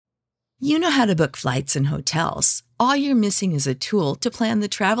You know how to book flights and hotels. All you're missing is a tool to plan the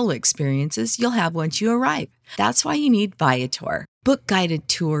travel experiences you'll have once you arrive. That's why you need Viator. Book guided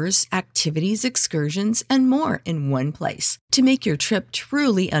tours, activities, excursions, and more in one place to make your trip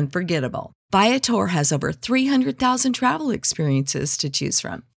truly unforgettable. Viator has over 300,000 travel experiences to choose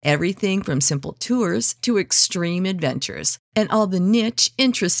from. Everything from simple tours to extreme adventures and all the niche,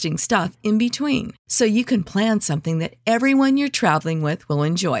 interesting stuff in between. So you can plan something that everyone you're traveling with will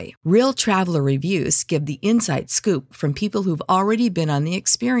enjoy. Real traveler reviews give the inside scoop from people who've already been on the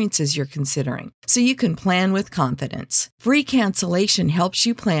experiences you're considering. So you can plan with confidence. Free cancellation helps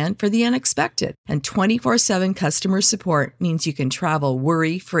you plan for the unexpected. And 24/7 customer support means you can travel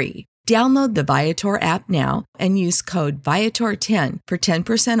worry-free. Download the Viator app now and use code Viator10 for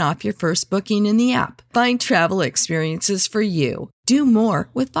 10% off your first booking in the app. Find travel experiences for you. Do more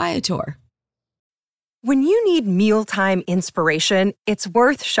with Viator. When you need mealtime inspiration, it's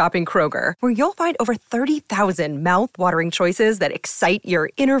worth shopping Kroger, where you'll find over 30,000 mouth-watering choices that excite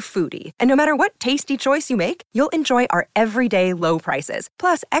your inner foodie. And no matter what tasty choice you make, you'll enjoy our everyday low prices,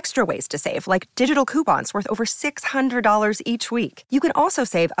 plus extra ways to save, like digital coupons worth over $600 each week. You can also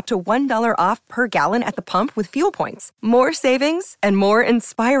save up to $1 off per gallon at the pump with fuel points. More savings and more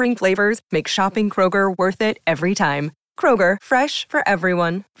inspiring flavors make shopping Kroger worth it every time. Kroger, fresh for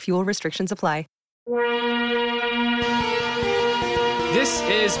everyone. Fuel restrictions apply. This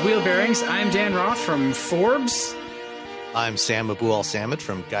is Wheel Bearings. I'm Dan Roth from Forbes. I'm Sam Abu-Al-Samad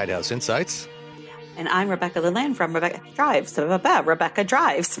from Guidehouse Insights. And I'm Rebecca Lilland from Rebecca Drives. Rebecca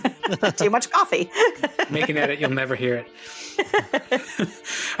Drives. Too much coffee. Make an edit, you'll never hear it.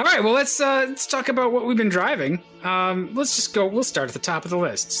 All right, well, let's talk about what we've been driving. Let's just go. We'll start at the top of the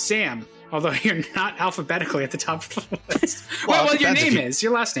list. Sam, although you're not alphabetically at the top of the list. well your name is.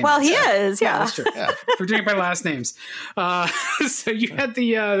 Your last name Well, is. he is, yeah. That's true. Yeah. We're doing it by last names. So you had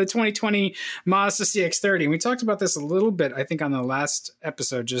the 2020 Mazda CX-30. And we talked about this a little bit, I think, on the last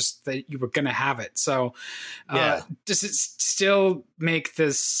episode, just that you were going to have it. So does it still make the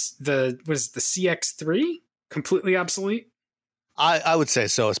CX-3 completely obsolete? I would say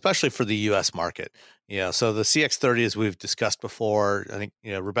so, especially for the U.S. market. So the CX-30, as we've discussed before, I think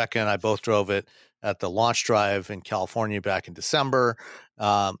Rebecca and I both drove it at the launch drive in California back in December.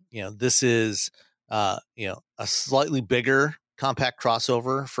 This is a slightly bigger compact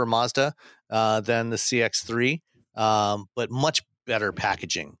crossover for Mazda than the CX-3, but much better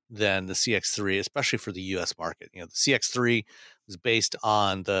packaging than the CX-3, especially for the U.S. market. The CX-3 was based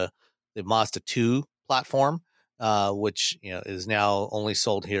on the Mazda 2 platform, which is now only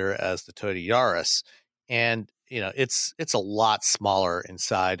sold here as the Toyota Yaris. And, it's a lot smaller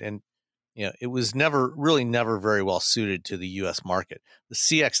inside, and, it was never very well suited to the U.S. market. The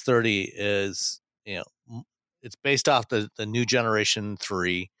CX-30 is, it's based off the new generation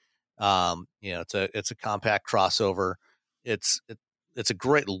 3. It's a compact crossover. It's a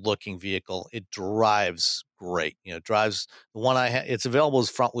great looking vehicle. It drives great. Drives the one I had. It's available as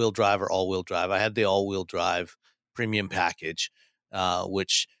front wheel drive or all wheel drive. I had the all wheel drive premium package,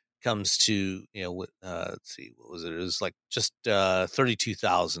 which comes to let's see, what was it? It was like just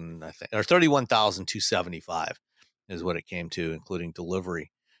 32,000, I think, or 31,275 is what it came to, including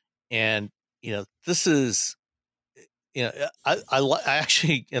delivery. And this is I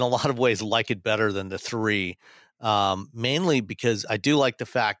actually in a lot of ways like it better than the 3, mainly because I do like the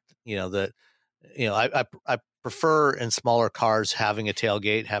fact that I prefer in smaller cars having a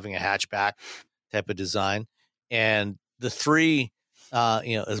tailgate, having a hatchback type of design, and the 3.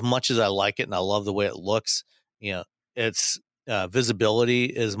 As much as I like it and I love the way it looks, its visibility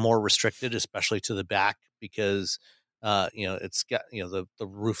is more restricted, especially to the back, because it's got the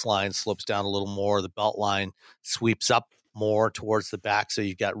roof line slopes down a little more, the belt line sweeps up more towards the back, so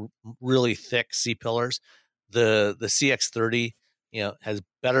you've got really thick C pillars. The CX-30 has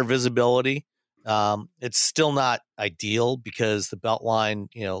better visibility. It's still not ideal because the belt line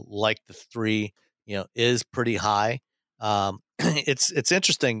like the 3 is pretty high. It's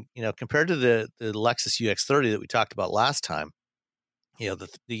interesting, compared to the Lexus UX30 that we talked about last time. The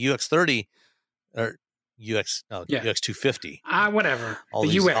UX30 or UX250. Whatever. All the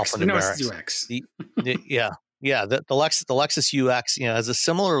these UX. We know it's alphanumerics. UX. The Lexus UX, has a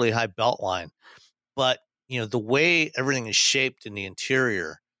similarly high belt line, but the way everything is shaped in the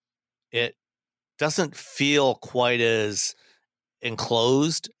interior, it doesn't feel quite as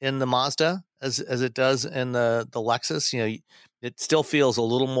enclosed in the Mazda as it does in the Lexus. It still feels a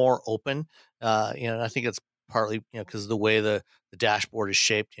little more open. And I think it's partly because of the way the dashboard is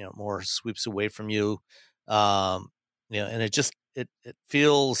shaped. More sweeps away from you. And it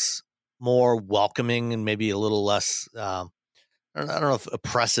feels more welcoming and maybe a little less I don't know if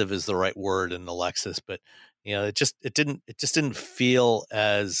oppressive is the right word in the Lexus, but it just didn't feel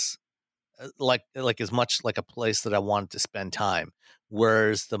as like as much like a place that I wanted to spend time.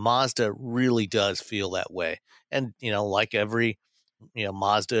 Whereas the Mazda really does feel that way. And, like every,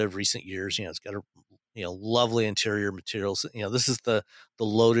 Mazda of recent years, it's got a, lovely interior materials. This is the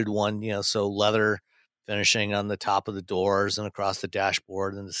loaded one, so leather finishing on the top of the doors and across the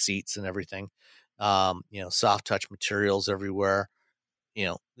dashboard and the seats and everything. Soft touch materials everywhere,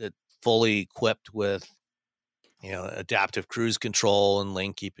 it fully equipped with, adaptive cruise control and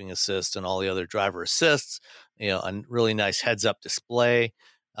lane keeping assist and all the other driver assists, a really nice heads up display.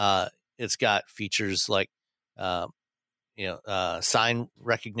 It's got features like, sign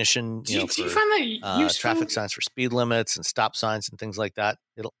recognition, do you find that useful? Traffic signs for speed limits and stop signs and things like that.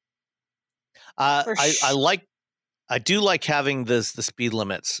 I do like having the speed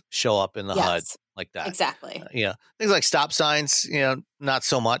limits show up in the HUD like that. Exactly. Things like stop signs, not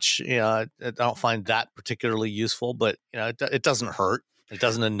so much. I don't find that particularly useful, but it doesn't hurt. It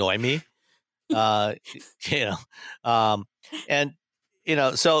doesn't annoy me. And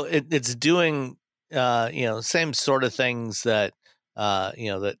so it's doing same sort of things that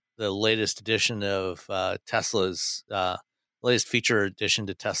that the latest edition of Tesla's latest feature addition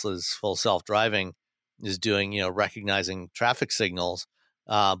to Tesla's full self-driving is doing, recognizing traffic signals,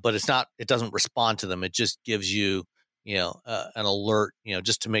 but it doesn't respond to them. It just gives you, an alert,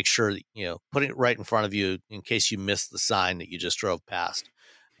 just to make sure that, putting it right in front of you in case you missed the sign that you just drove past,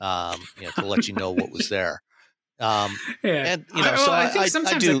 to let you know what was there. And, I think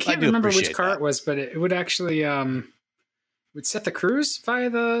sometimes I can't remember which car it was, but it would actually, would set the cruise via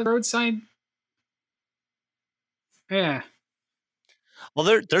the road sign. Yeah.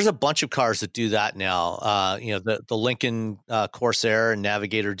 Well, there's a bunch of cars that do that now. The Lincoln Corsair and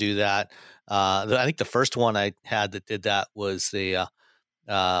Navigator do that. I think the first one I had that did that was the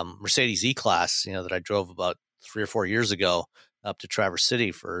Mercedes E-Class, that I drove about 3 or 4 years ago up to Traverse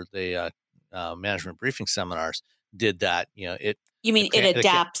City for the management briefing seminars. Did that? It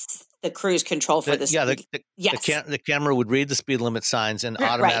adapts the cruise control for this? Yeah, the camera would read the speed limit signs and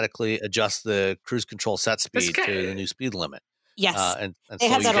automatically adjust the cruise control set speed to the new speed limit. Yes, and they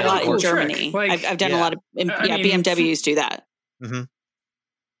have that a lot in Germany. I've done a lot of BMWs do that. Mm-hmm.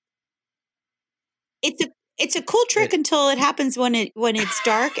 It's a cool trick until it happens when it's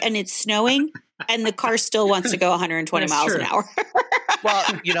dark and it's snowing and the car still wants to go 120 miles an hour.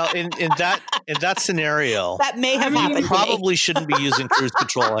 Well, in that scenario, that may have happened. You probably shouldn't be using cruise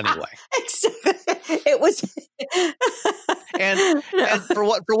control anyway. It was, and for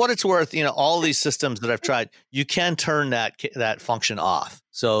what it's worth, all these systems that I've tried, you can turn that function off,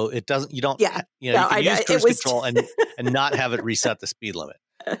 so it doesn't. You don't. Yeah. You can use cruise control and not have it reset the speed limit.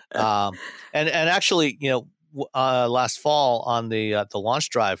 And actually, last fall on the launch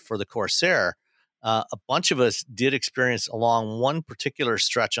drive for the Corsair, a bunch of us did experience along one particular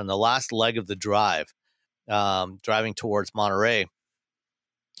stretch on the last leg of the drive, driving towards Monterey.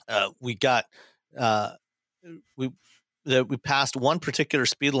 We got we passed one particular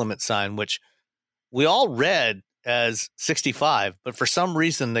speed limit sign, which we all read as 65, but for some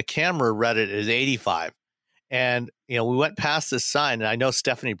reason the camera read it as 85. And, we went past this sign, and I know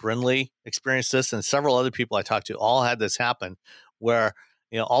Stephanie Brindley experienced this, and several other people I talked to all had this happen, where,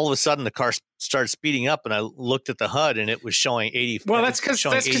 all of a sudden the car started speeding up, and I looked at the HUD, and it was showing 80. Well, that's because they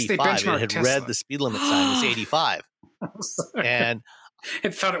benchmarked. It had Tesla. read the speed limit sign as 85. And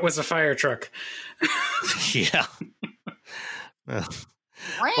it thought it was a fire truck. Yeah. But,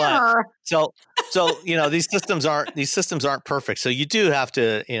 so these systems aren't perfect, so you do have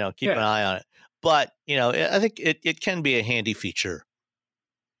to keep an eye on it. But I think it can be a handy feature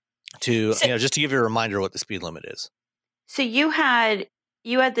to just to give you a reminder of what the speed limit is. So you had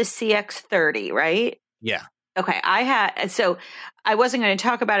the CX-30, right? Yeah. Okay, so I wasn't going to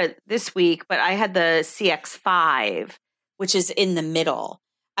talk about it this week, but I had the CX-5, which is in the middle.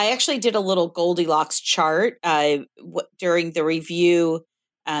 I actually did a little Goldilocks chart during the review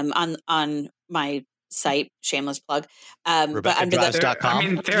on my site, shameless plug.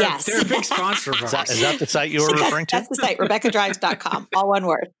 RebeccaDrives.com. They're a big sponsor of ours. Is that the site you were referring to? That's the site, RebeccaDrives.com, all one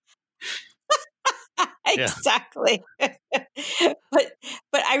word. Exactly. But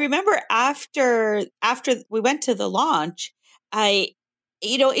I remember after we went to the launch,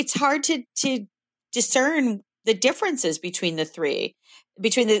 it's hard to discern the differences between the three,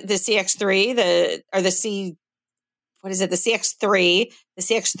 between the CX-3, the CX-3, the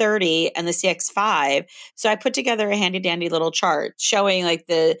CX-30, and the CX-5. So I put together a handy dandy little chart showing like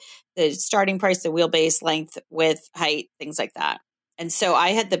the starting price, the wheelbase, length, width, height, things like that. And so I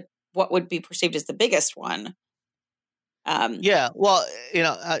had what would be perceived as the biggest one. Yeah, well,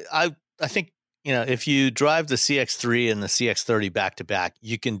 I think if you drive the CX3 and the CX30 back to back,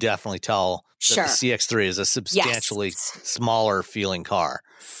 you can definitely tell that the Sure. CX3 is a substantially Yes, smaller feeling car.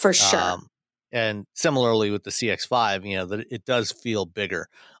 for sure. And similarly with the CX5, that it does feel bigger.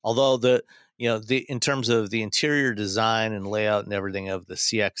 Although the in terms of the interior design and layout and everything of the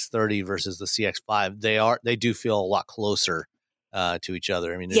CX30 versus the CX5, they do feel a lot closer to each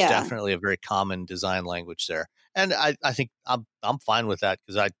other. I mean, there's Yeah. definitely a very common design language there, and I think I'm fine with that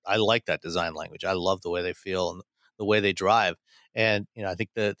because I like that design language. I love the way they feel and the way they drive. And I think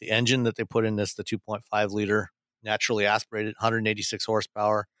the engine that they put in this, the 2.5 liter naturally aspirated, 186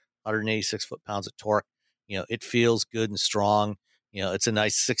 horsepower, 186 foot-pounds of torque. It feels good and strong. It's a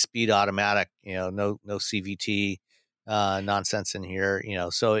nice 6-speed automatic. No CVT nonsense in here.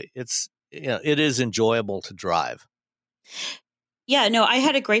 So it is enjoyable to drive. Yeah, no, I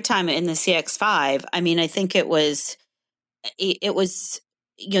had a great time in the CX5. I mean, I think it was,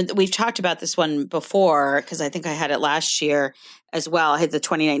 we've talked about this one before because I think I had it last year as well. I had the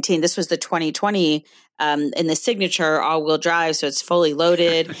 2019. This was the 2020 in the Signature all-wheel drive, so it's fully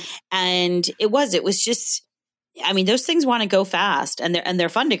loaded. And it was just, I mean, those things want to go fast, and they're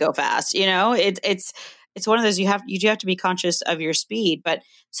fun to go fast. It's one of those you do have to be conscious of your speed. But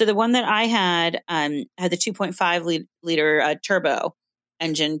so the one that I had the 2.5 liter turbo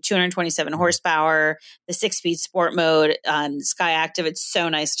engine, 227 horsepower, the 6-speed sport mode, Sky Active. It's so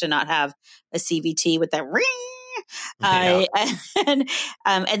nice to not have a CVT with that ring. Yeah. And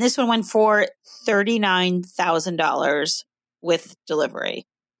this one went for $39,000 with delivery.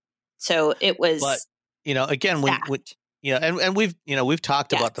 So it was. But again, when and we've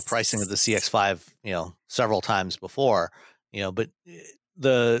talked about the pricing of the CX5 several times before, but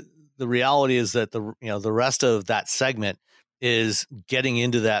the reality is that the rest of that segment is getting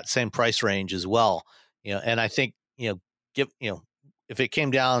into that same price range as well. And I think if it came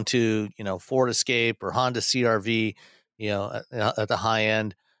down to Ford Escape or Honda CRV, at the high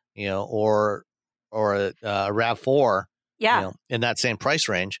end, or a RAV4, in that same price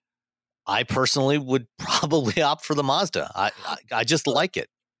range, I personally would probably opt for the Mazda. I just like it.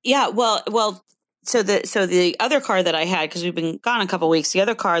 Yeah, well. So the other car that I had, because we've been gone a couple of weeks, the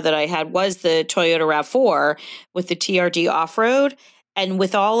other car that I had was the Toyota RAV4 with the TRD off road, and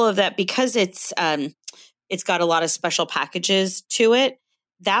with all of that, because it's got a lot of special packages to it.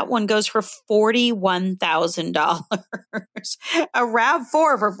 That one goes for $41,000. A RAV4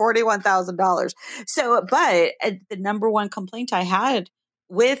 for $41,000. So, but the number one complaint I had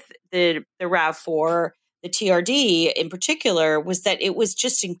with the RAV4, the TRD in particular, was that it was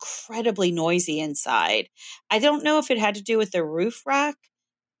just incredibly noisy inside. I don't know if it had to do with the roof rack,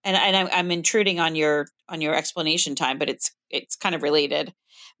 and I'm intruding on your explanation time, but it's kind of related.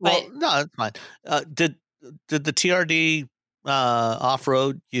 Well, no, it's fine. Did the TRD off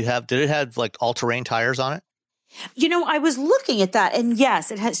road did it have like all terrain tires on it? I was looking at that, and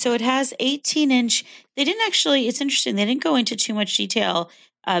yes, it has. So it has 18-inch. They didn't actually. It's interesting. They didn't go into too much detail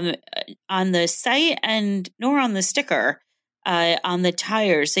on the site and nor on the sticker on the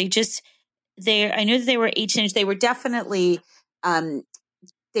tires. I knew that they were 18-inch. They were definitely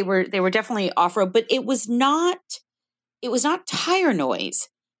they were definitely off road, but it was not tire noise.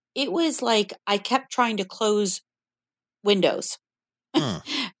 It was like I kept trying to close windows.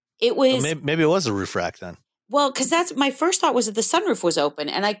 It was maybe it was a roof rack then. Well, because that's my first thought was that the sunroof was open,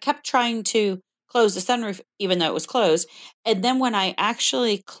 and I kept trying to close the sunroof even though it was closed. And then when I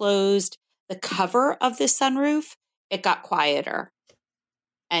actually closed the cover of the sunroof, it got quieter.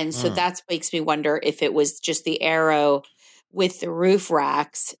 And so that makes me wonder if it was just the aero with the roof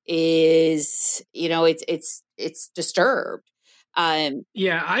racks is, it's disturbed.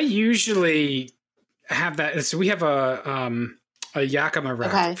 Yeah, I usually have that. So we have a Yakima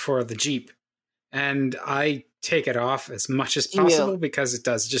rack for the Jeep, and I take it off as much as possible because it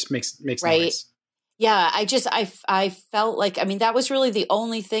just makes noise. Yeah, I felt like, I mean, that was really the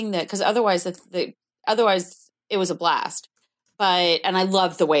only thing that, because otherwise it was a blast. And I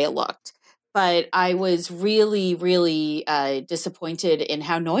loved the way it looked. But I was really, really disappointed in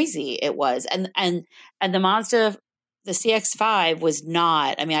how noisy it was. And the Mazda, the CX-5 was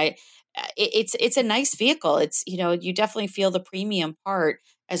not. I mean, it's a nice vehicle. It's, you definitely feel the premium part,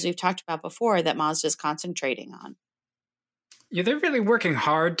 as we've talked about before, that Mazda is concentrating on. Yeah, they're really working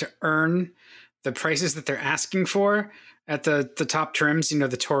hard to earn the prices that they're asking for at the top trims,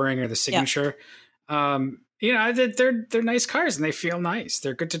 the Touring or the Signature. Yeah. They're nice cars and they feel nice.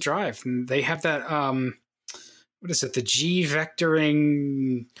 They're good to drive. And they have that, what is it? The G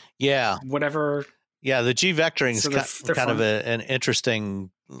vectoring. Yeah. Whatever. Yeah. The G vectoring is they're kind of an interesting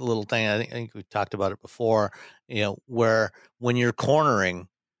little thing. I think we talked about it before. where when you're cornering,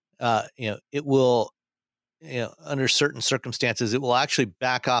 it will, under certain circumstances, it will actually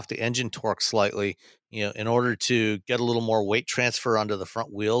back off the engine torque slightly, in order to get a little more weight transfer onto the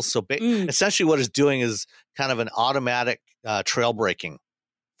front wheels. So essentially what it's doing is kind of an automatic trail braking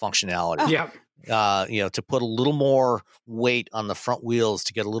functionality. Yeah. To put a little more weight on the front wheels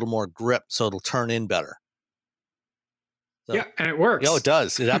to get a little more grip so it'll turn in better. So, yeah, and it works. It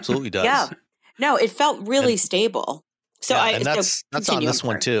does. It absolutely does. Yeah. No, it felt really stable. So and that's on this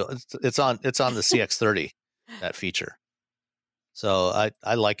one too. It's on the CX30, that feature. So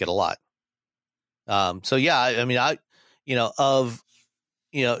I like it a lot. So yeah, I mean,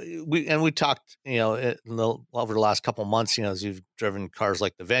 we talked, over the last couple of months, as you've driven cars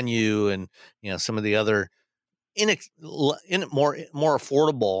like the Venue and, some of the other more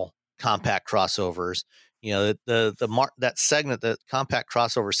affordable compact crossovers, that segment, the compact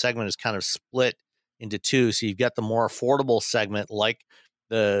crossover segment is kind of split into two. So you've got the more affordable segment, like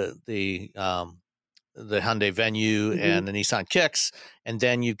the Hyundai Venue and the Nissan Kicks. And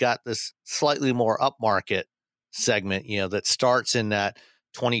then you've got this slightly more upmarket segment, that starts in that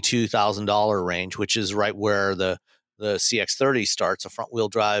 $22,000 range, which is right where the CX30 starts. A front wheel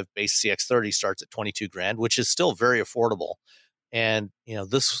drive base CX30 starts at 22 grand, which is still very affordable. And,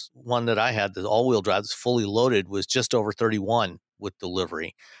 this one that I had, the all wheel drive that's fully loaded, was just over 31 with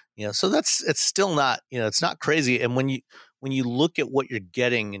delivery. So it's still not, it's not crazy. And when you look at what you're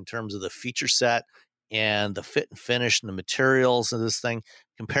getting in terms of the feature set and the fit and finish and the materials of this thing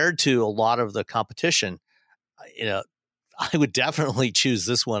compared to a lot of the competition, I would definitely choose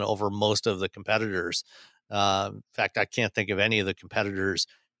this one over most of the competitors. In fact, I can't think of any of the competitors,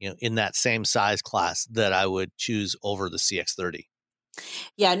 in that same size class that I would choose over the CX30.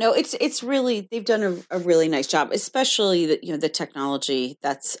 Yeah, no, it's really, they've done a really nice job, especially the technology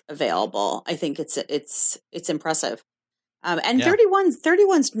that's available. I think it's impressive. And Yeah.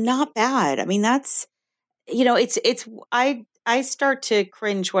 31's not bad. I mean, that's, I start to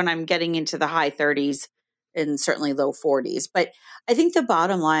cringe when I'm getting into the high 30s and certainly low 40s. But I think the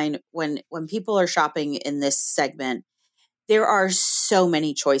bottom line, when people are shopping in this segment, there are so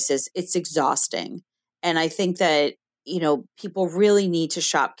many choices. It's exhausting. And I think that, people really need to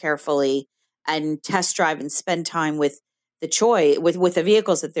shop carefully and test drive and spend time with the choice with the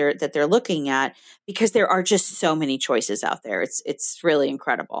vehicles that they're looking at, because there are just so many choices out there. It's really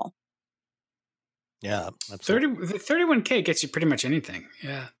incredible. Yeah, absolutely. The 31K gets you pretty much anything.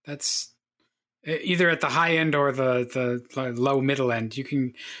 Yeah, that's either at the high end or the low middle end. You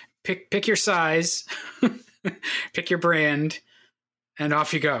can pick your size, pick your brand, and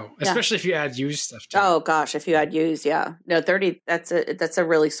off you go. Yeah. Especially if you add used stuff to Oh it. gosh, if you add used, yeah. No, 30, that's a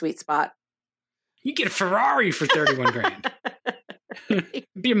really sweet spot. You get a Ferrari for 31 grand.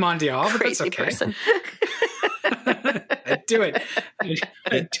 Be a Mondial, but that's okay. Person. I'd do it.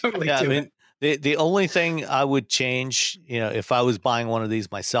 I'd totally do it. The only thing I would change, if I was buying one of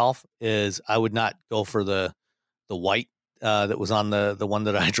these myself, is I would not go for the white that was on the one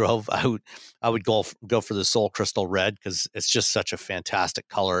that I drove. I would go for the Soul Crystal Red, because it's just such a fantastic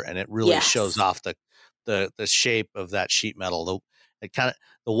color, and it really shows off the shape of that sheet metal.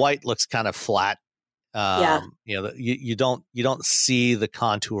 The white looks kind of flat. You don't see the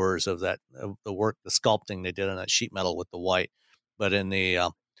contours of that, of the work, the sculpting they did on that sheet metal with the white, but in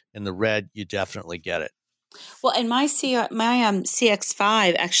the red, you definitely get it. Well, and my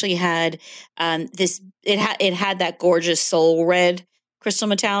CX5 actually had this. It had that gorgeous soul red crystal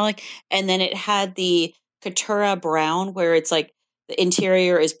metallic, and then it had the Katura brown, where it's like the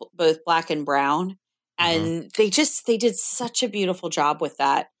interior is both black and brown, and they did such a beautiful job with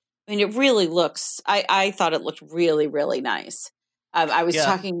that. I mean, it really looks. I thought it looked really, really nice. I was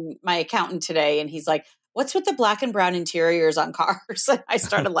talking to my accountant today, and he's like, "What's with the black and brown interiors on cars?" I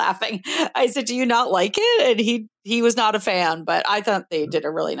started laughing. I said, "Do you not like it?" And he was not a fan, but I thought they did a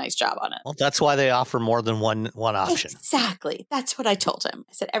really nice job on it. Well, that's why they offer more than one option. Exactly. That's what I told him.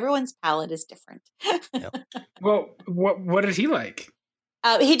 I said, everyone's palate is different. Yep. Well, what did he like?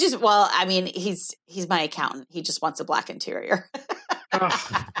 He's my accountant. He just wants a black interior.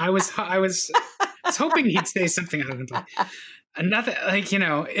 I was hoping he'd say something other than black. Another,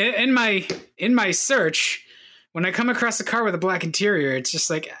 in my search, when I come across a car with a black interior, it's just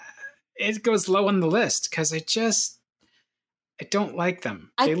like it goes low on the list, because I don't like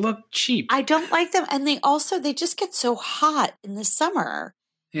them. They look cheap. I don't like them, and they just get so hot in the summer.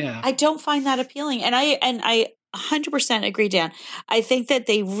 Yeah, I don't find that appealing, and I 100% agree, Dan. I think that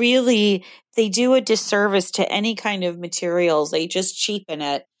they do a disservice to any kind of materials. They just cheapen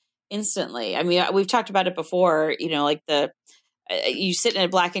it instantly. I mean, we've talked about it before. Like you sit in a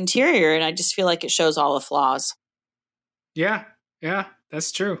black interior, and I just feel like it shows all the flaws. Yeah, yeah,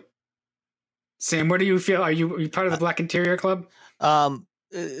 that's true. Sam, what do you feel? Are you part of the Black Interior Club?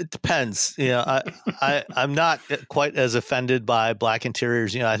 It depends. I'm not quite as offended by black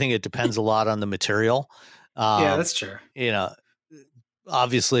interiors. I think it depends a lot on the material. Yeah, Um, that's true. you know,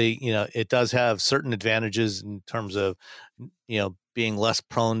 Obviously, it does have certain advantages in terms of, being less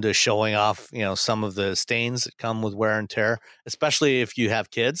prone to showing off, some of the stains that come with wear and tear, especially if you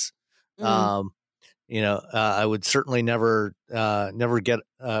have kids. Mm. Um, I would certainly never get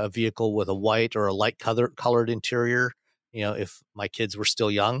a vehicle with a white or a light colored interior. If my kids were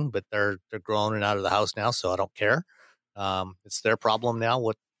still young, but they're grown and out of the house now, so I don't care. It's their problem now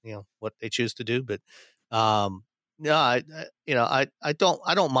what they choose to do. But no, I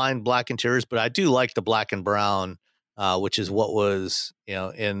don't mind black interiors, but I do like the black and brown, which is what was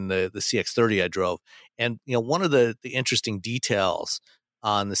in the CX-30 I drove. And one of the interesting details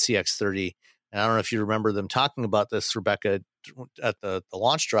on the CX-30. And I don't know if you remember them talking about this, Rebecca, at the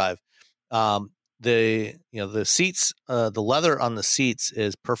launch drive. The seats, the leather on the seats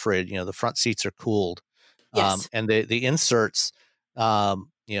is perforated. The front seats are cooled, Yes. and the inserts.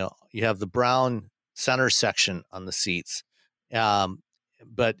 You have the brown center section on the seats,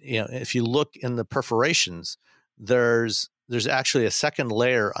 but if you look in the perforations, there's actually a second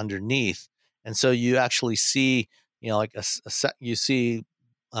layer underneath, and so you actually see like you see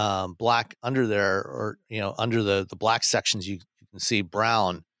black under there, or under the black sections you can see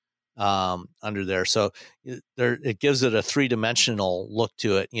brown under there. So it gives it a three-dimensional look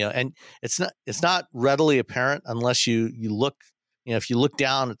to it, and it's not readily apparent unless you look. If you look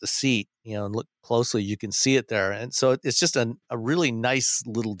down at the seat, and look closely, you can see it there. And so it's just a really nice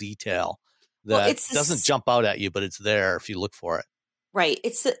little detail Well, that it's doesn't this, jump out at you, but it's there if you look for it. right.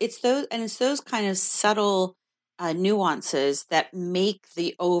 It's those kind of subtle nuances that make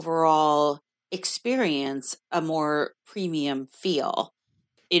the overall experience a more premium feel.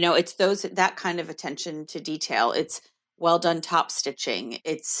 It's that kind of attention to detail. It's well done top stitching.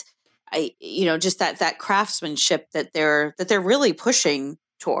 It's just that craftsmanship that they're really pushing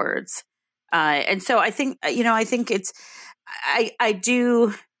towards. And so I think it's I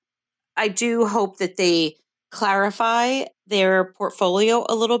do hope that they clarify their portfolio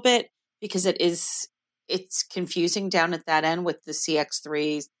a little bit, because it's confusing down at that end with the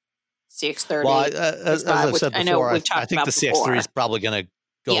CX-3, Well, CX-30, as CX-5, I've which said I know before, we've I talked think the about CX-3 is before. probably going to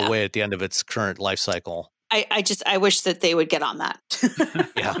go Yeah. away at the end of its current life cycle. I wish that they would get on that.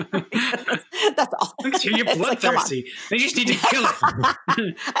 Yeah. That's all. Look at you, you're It's like, come on. bloodthirsty. They just need to kill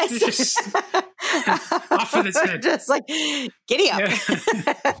it. I Just off with its head. just like giddy up.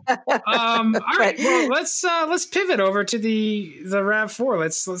 Yeah. All right. Well, let's pivot over to the RAV4.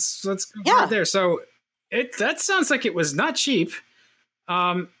 Let's go right there. So that sounds like it was not cheap.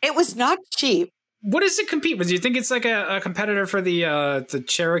 It was not cheap. What does it compete with? Do you think it's like a competitor for the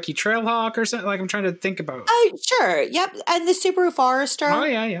Cherokee Trailhawk or something? Like, I'm trying to think about. Sure. Yep. And the Subaru Forester. Oh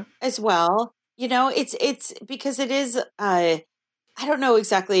yeah. As well. It's because it is. I don't know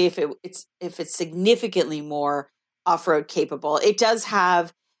exactly if it's significantly more off-road capable. It does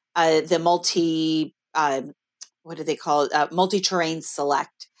have the multi. What do they call it? Multi-terrain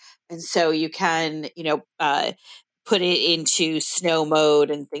select, and so you can put it into snow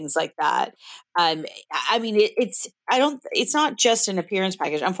mode and things like that. I mean, it's not just an appearance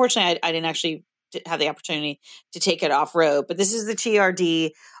package. Unfortunately, I didn't actually have the opportunity to take it off road, but this is the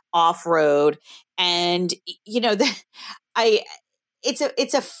TRD off road, and I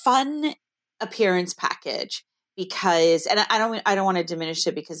it's a fun appearance package, because, and I don't want to diminish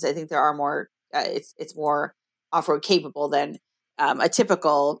it, because I think there are more. It's more off road capable than a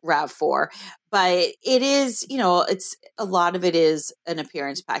typical RAV4, but it is, it's a lot of it is an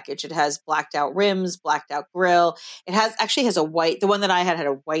appearance package. It has blacked out rims, blacked out grille. It actually has a white. The one that I had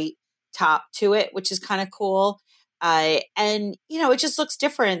a white top to it, which is kind of cool. And it just looks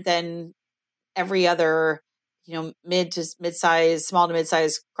different than every other small to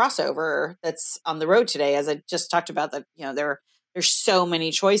mid-size crossover that's on the road today. As I just talked about, that there's so many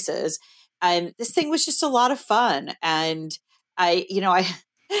choices, and this thing was just a lot of fun. And I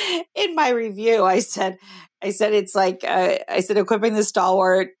in my review I said it's like I said equipping the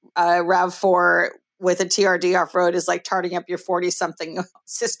stalwart RAV4 with a TRD off-road is like tarting up your 40-something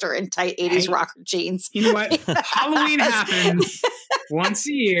sister in tight 80s rocker jeans. You know what? Halloween happens once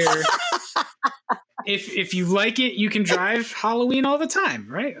a year. If you like it, you can drive Halloween all the time,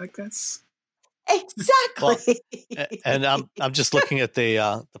 right? Like, that's exactly. Well, and I'm just looking at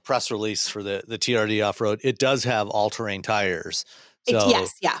the press release for the TRD off-road. It does have all-terrain tires. So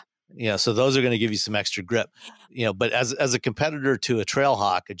yes, yeah. Yeah, so those are going to give you some extra grip. But as a competitor to a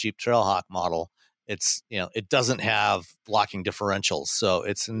Trailhawk, a Jeep Trailhawk model, it's, it doesn't have locking differentials, so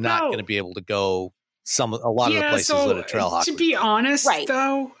it's not going to No. be able to go a lot of the places so that a Trailhawk to would be go. honest, Right.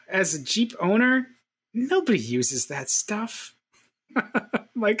 though, as a Jeep owner, nobody uses that stuff.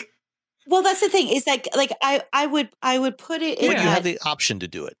 Like, Well, that's the thing is like I would put it in But you that have the option to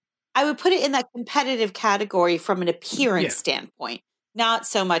do it. I would put it in that competitive category from an appearance standpoint, not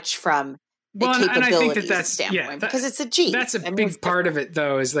so much from the well, and I think capabilities standpoint, because it's a Jeep. That's a I mean, big it's part of different. it,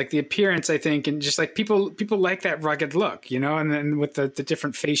 though, is like the appearance, I think, and just like people like that rugged look, and then with the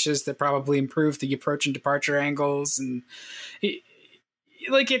different fascias that probably improve the approach and departure angles, and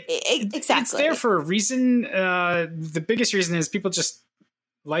Exactly. it's there for a reason. The biggest reason is people just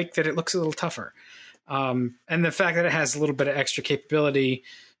like that it looks a little tougher, and the fact that it has a little bit of extra capability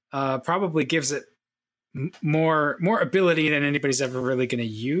probably gives it more ability than anybody's ever really going to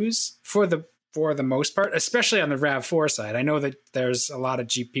use for the most part, especially on the RAV4 side. I know that there's a lot of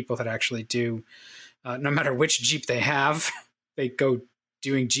Jeep people that actually do, no matter which Jeep they have, they go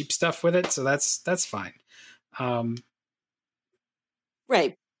doing Jeep stuff with it. So that's fine.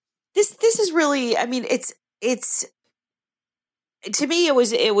 Right. This is really, I mean, it's to me,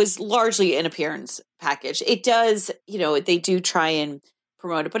 it was largely an appearance package. It does, they do try and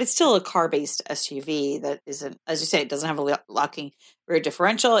promote it, but it's still a car-based SUV that isn't, as you say, it doesn't have a locking rear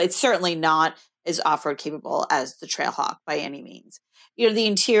differential. It's certainly not as off-road capable as the Trailhawk by any means. The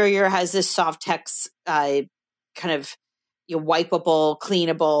interior has this Softex kind of wipeable,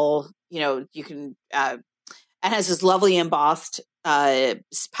 cleanable. You can and has this lovely embossed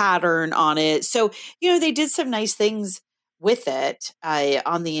pattern on it. So they did some nice things with it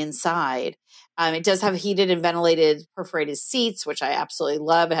on the inside. It does have heated and ventilated perforated seats, which I absolutely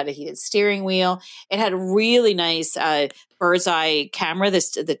love. It had a heated steering wheel. It had a really nice bird's eye camera.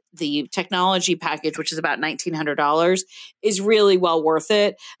 The technology package, which is about $1,900, is really well worth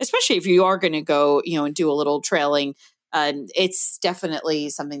it, especially if you are going to go, and do a little trailing. It's definitely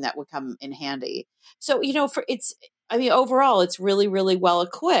something that would come in handy. So, overall, it's really, really well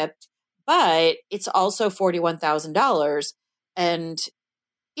equipped, but it's also $41,000. And,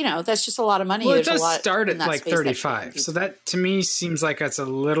 that's just a lot of money. Well, it There's a does lot start in at that like space that 35. So that to me seems like that's a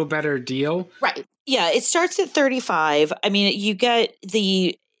little better deal. Right. Yeah. It starts at 35. I mean, you get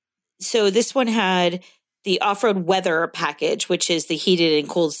so this one had the off-road weather package, which is the heated and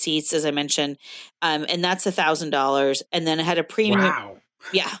cooled seats, as I mentioned. And that's $1,000. And then it had a premium. Wow.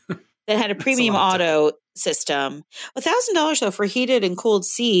 Yeah. That had a premium auto system. $1,000 though for heated and cooled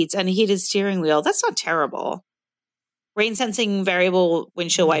seats and a heated steering wheel. That's not terrible. Rain sensing variable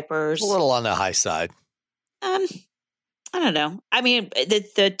windshield wipers. A little on the high side. I don't know. I mean,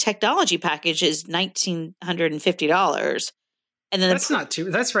 the technology package is $1,950. And then that's not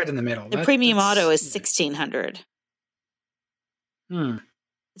too. That's right in the middle. The premium auto is $1,600. The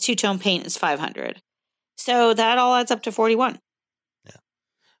two-tone paint is $500. So that all adds up to $41. Yeah.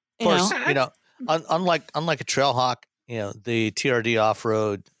 Of course, unlike a Trailhawk, the TRD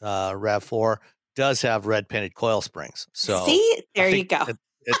off-road RAV4 does have red painted coil springs. So see, there you go.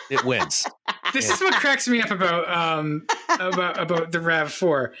 It wins. This is what cracks me up about the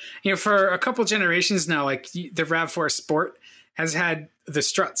RAV4. For a couple generations now, like the RAV4 Sport has had the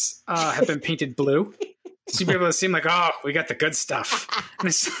struts have been painted blue. So you'd be able to seem like, oh, we got the good stuff. And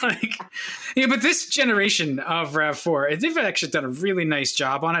it's like, but this generation of RAV4, they've actually done a really nice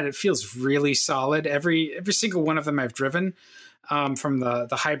job on it. It feels really solid. Every single one of them I've driven, from the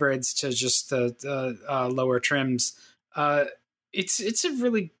hybrids to just the lower trims. It's a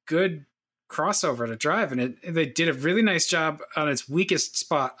really good crossover to drive, and they did a really nice job on its weakest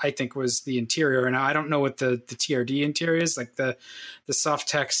spot. I think was the interior, and I don't know what the TRD interior is like. The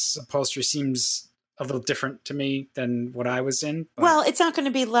Softex upholstery seems a little different to me than what I was in. But. Well, it's not going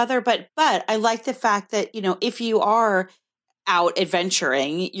to be leather, but I like the fact that if you are out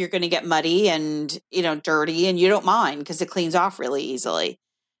adventuring, you're going to get muddy and dirty, and you don't mind because it cleans off really easily.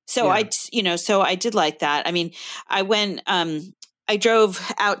 So yeah. So I did like that. I mean, I went. I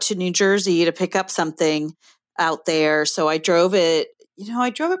drove out to New Jersey to pick up something out there. So I drove it,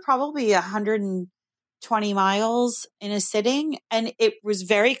 probably 120 miles in a sitting, and it was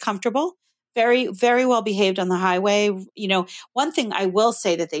very comfortable, very, very well behaved on the highway. One thing I will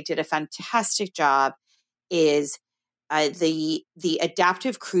say that they did a fantastic job is the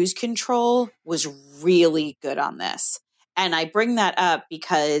adaptive cruise control was really good on this. And I bring that up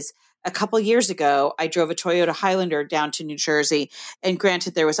because a couple years ago, I drove a Toyota Highlander down to New Jersey, and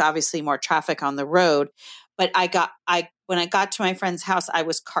granted, there was obviously more traffic on the road. But when I got to my friend's house, I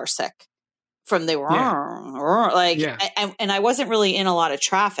was car sick. from the and I wasn't really in a lot of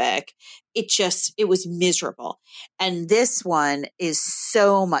traffic. It was miserable. And this one is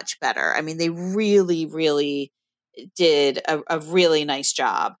so much better. I mean, they really, really did a really nice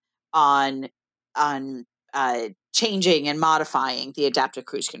job on changing and modifying the adaptive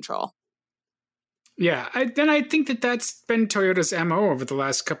cruise control. Yeah, I think that's been Toyota's MO over the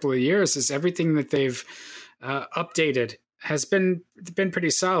last couple of years. Is everything that they've updated has been pretty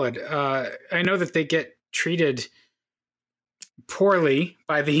solid. I know that they get treated poorly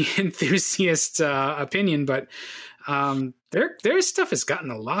by the enthusiast opinion, but their stuff has gotten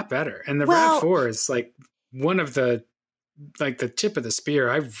a lot better. And the RAV4 is like one of the tip of the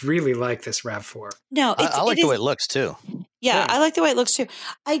spear. I really like this RAV4. No, I like the way it looks too. Yeah, I like the way it looks too.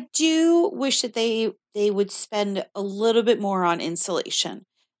 I do wish that they would spend a little bit more on insulation,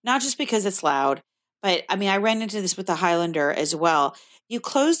 not just because it's loud, but I mean, I ran into this with the Highlander as well. You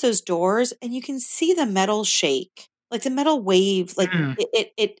close those doors and you can see the metal shake, like the metal wave, like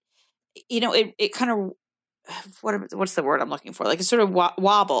it kind of, what's the word I'm looking for? Like it sort of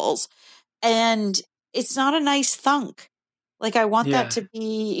wobbles, and it's not a nice thunk. Like I want that to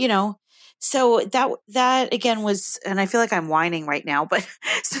be, so that again was, and I feel like I'm whining right now, but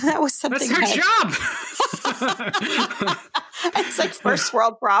so that was something. That's our job. It's like first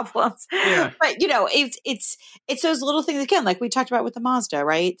world problems. Yeah. But it's those little things again, like we talked about with the Mazda,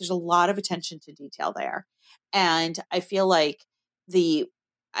 right? There's a lot of attention to detail there. And I feel like the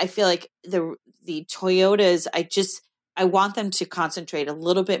Toyotas, I want them to concentrate a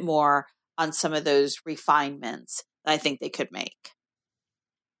little bit more on some of those refinements that I think they could make.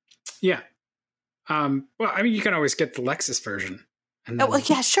 Yeah. Well, I mean, you can always get the Lexus version. And then,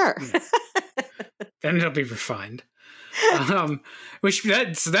 yeah, sure. Yeah. Then it'll be refined. So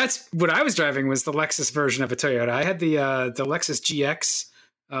that's what I was driving was the Lexus version of a Toyota. I had the Lexus GX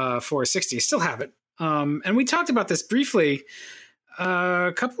 460. I still have it. And we talked about this briefly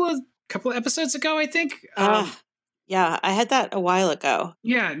a couple of episodes ago, I think. Yeah, I had that a while ago.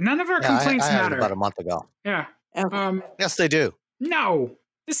 Yeah, none of our complaints I had matter. it about a month ago. Yeah. Okay. Yes, they do. No.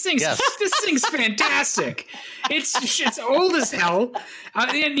 This thing's fantastic. It's old as hell,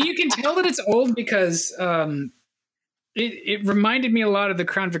 and you can tell that it's old because it reminded me a lot of the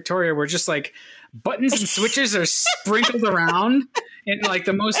Crown Victoria, where just like buttons and switches are sprinkled around in like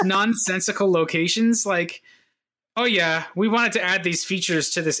the most nonsensical locations. Like, oh yeah, we wanted to add these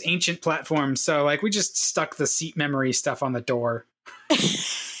features to this ancient platform, so like we just stuck the seat memory stuff on the door.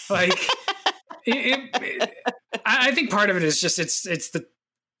 Like, I think part of it is just it's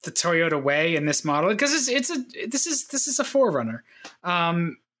the Toyota way in this model, because this is a 4Runner.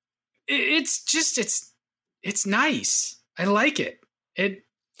 It's nice. I like it. I'd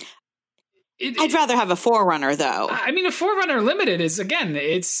rather have a 4Runner though. I mean, a 4Runner Limited is, again,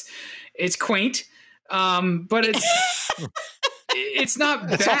 it's quaint, but it's not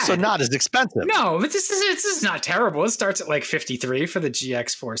bad. It's also not as expensive. No, but this is not terrible. It starts at like $53 for the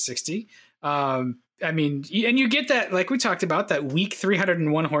GX 460. I mean, and you get that, like we talked about, that weak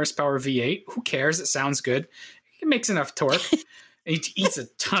 301 horsepower V8. Who cares? It sounds good. It makes enough torque. It eats a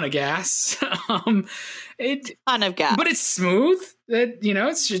ton of gas. Ton of gas. But it's smooth.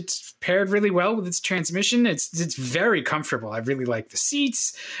 It's paired really well with its transmission. It's very comfortable. I really like the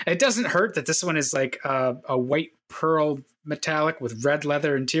seats. It doesn't hurt that this one is like a white pearl metallic with red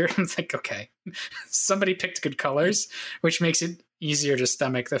leather interior. I'm like, okay, somebody picked good colors, which makes it easier to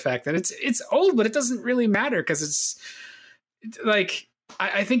stomach the fact that it's old, but it doesn't really matter, because it's like,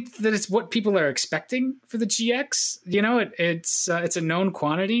 I think that it's what people are expecting for the GX. It's a known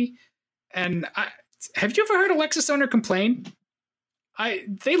quantity. And have you ever heard a Lexus owner complain?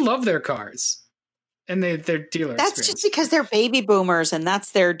 They love their cars and their dealer That's experience. just because they're baby boomers and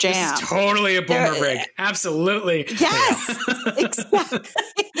that's their jam. This is totally a boomer rig. Absolutely. Yes, exactly.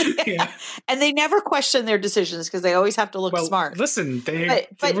 Yeah. And they never question their decisions because they always have to look smart. Listen, they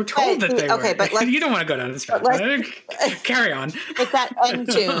were told that they were. But you don't want to go down this path. Carry on. But that end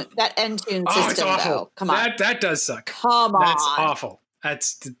tune system, though, come on. That does suck. Come on. That's awful.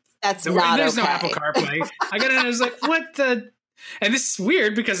 That's not there's okay. no Apple CarPlay. I was like, what the? And this is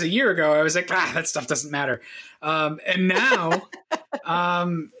weird because a year ago I was like, that stuff doesn't matter. And now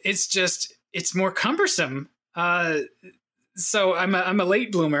it's more cumbersome. So I'm a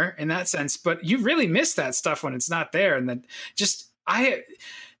late bloomer in that sense, but you really miss that stuff when it's not there. And then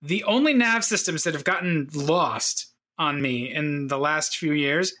the only nav systems that have gotten lost on me in the last few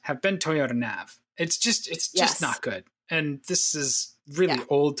years have been Toyota Nav. It's just not good. And this is really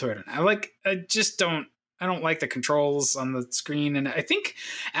old Toyota Nav. I don't like the controls on the screen. And I think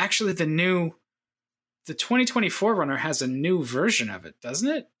actually the 2024 Runner has a new version of it, doesn't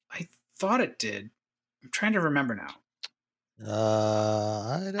it? I thought it did. I'm trying to remember now.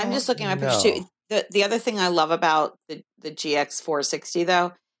 I don't I'm just looking at my know. picture too. The other thing I love about the GX 460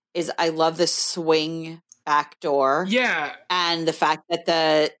 though is I love the swing back door. Yeah, and the fact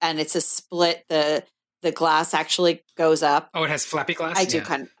that it's a split, the glass actually goes up. Oh, it has flappy glass. I do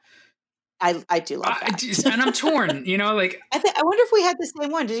kind of. I do love that. And I'm torn. You know, like I wonder if we had the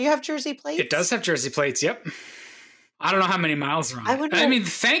same one. Did you have Jersey plates? it does have Jersey plates. Yep. I don't know how many miles are on it. wonder- I mean,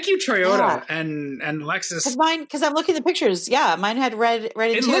 thank you, Toyota and Lexus. Because I'm looking at the pictures. Yeah, mine had red It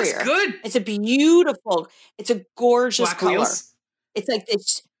interior. looks good. It's a beautiful. It's a gorgeous Black color. wheels. It's like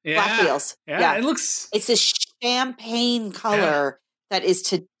this Yeah. black wheels. Yeah, it looks. It's a champagne color that is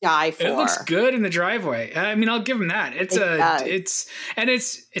to die for. It looks good in the driveway. I mean, I'll give them that. It's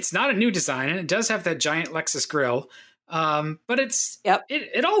not a new design, and it does have that giant Lexus grille. But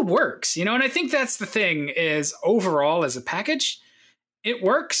it all works, you know. And I think that's the thing is overall as a package, it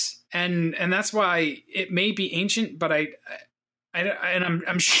works, and that's why it may be ancient, but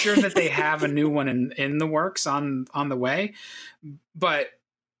I'm sure that they have a new one in the works on the way. But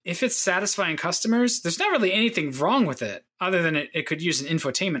if it's satisfying customers, there's not really anything wrong with it other than it could use an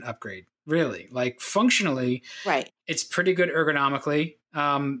infotainment upgrade, really. Like functionally, right. It's pretty good ergonomically.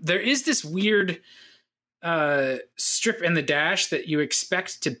 There is this weird strip in the dash that you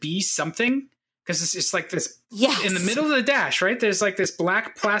expect to be something because it's like this in the middle of the dash, right? There's like this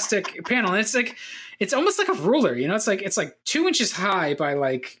black plastic panel, and it's almost like a ruler, you know? It's like 2 inches high by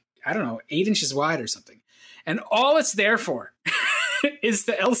like, I don't know, 8 inches wide or something. And all it's there for is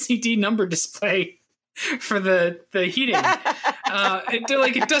the LCD number display for the heating.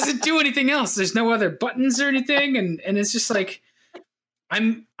 It doesn't do anything else. There's no other buttons or anything, and it's just like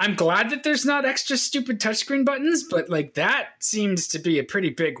I'm glad that there's not extra stupid touchscreen buttons, but like that seems to be a pretty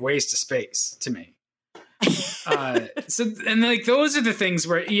big waste of space to me. And like those are the things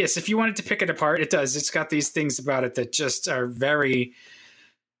where yes, if you wanted to pick it apart, it does. It's got these things about it that just are very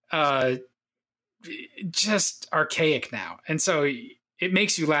just archaic now, and so it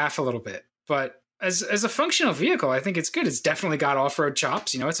makes you laugh a little bit. But as a functional vehicle, I think it's good. It's definitely got off-road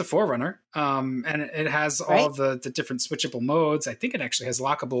chops. You know, it's a 4Runner, and it has all the different switchable modes. I think it actually has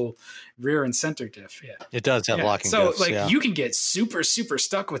lockable rear and center diff. Yeah, it does have locking. So diffs, you can get super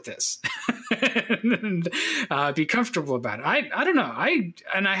stuck with this and be comfortable about it. I don't know. I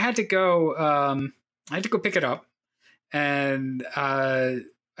had to go. I had to go pick it up, and I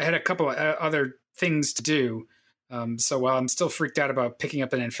had a couple of other things to do. So while I'm still freaked out about picking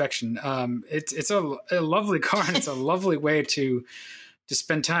up an infection, it's a lovely car and it's a lovely way to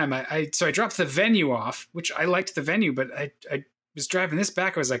spend time. So I dropped the Venue off, which I liked the Venue, but I was driving this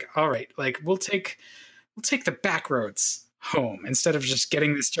back. I was like, all right, like we'll take the back roads home instead of just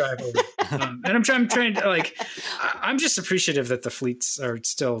getting this drive over. And I'm trying to like, I'm just appreciative that the fleets are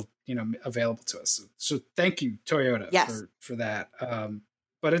still, you know, available to us. So thank you, Toyota, for that.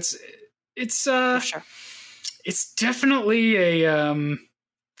 But it's for sure. It's definitely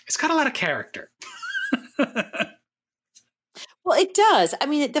it's got a lot of character. Well, it does. I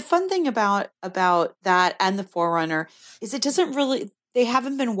mean, the fun thing about that and the 4Runner is it doesn't really, they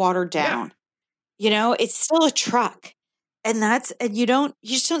haven't been watered down. Yeah. You know, it's still a truck. And you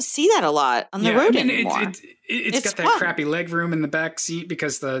just don't see that a lot on the road anymore. It's got that crappy leg room in the back seat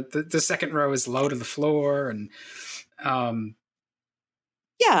because the second row is low to the floor, and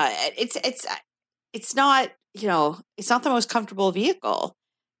it's not, you know, it's not the most comfortable vehicle,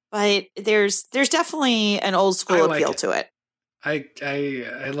 but there's definitely an old school appeal to it.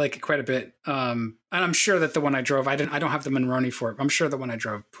 I like it quite a bit. And I'm sure that the one I drove, I don't have the Monroney for it. I'm sure the one I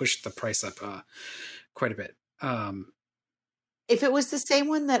drove pushed the price up quite a bit. If it was the same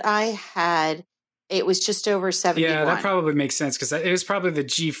one that I had, it was just over 71. Yeah, that probably makes sense because it was probably the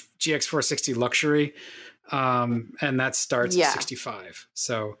GX 460 Luxury, and that starts at 65.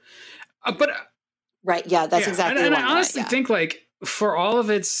 So, but right, yeah, that's exactly. And I honestly think like for all of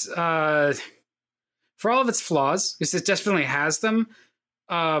its flaws, because it definitely has them,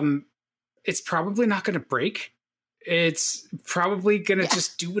 it's probably not going to break. It's probably going to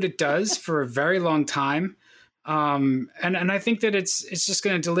just do what it does for a very long time. And I think that it's just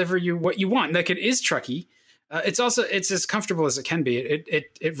going to deliver you what you want. Like it is trucky. It's as comfortable as it can be.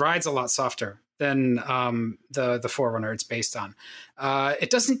 It rides a lot softer than the 4Runner it's based on.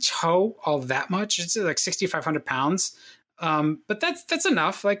 It doesn't tow all that much. It's like 6,500 pounds. But that's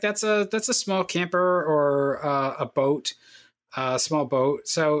enough. Like that's a small camper or a boat, a small boat.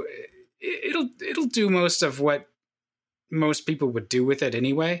 So it'll do most of what most people would do with it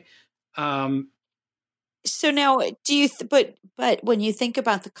anyway. So now, do you? But when you think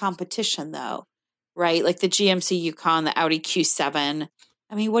about the competition, though, right? Like the GMC Yukon, the Audi Q7,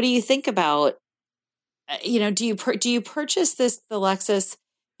 I mean, what do you think about, do you purchase the Lexus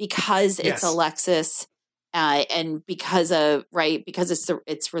because it's a Yes. Lexus, and because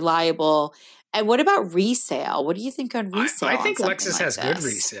it's reliable? And what about resale? What do you think on resale? I think on something Lexus like has good this?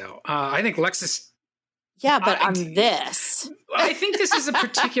 resale. I think Lexus. Yeah, but on this, I think this is a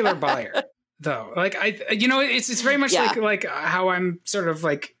particular buyer, though. Like it's very much Yeah. like how I'm sort of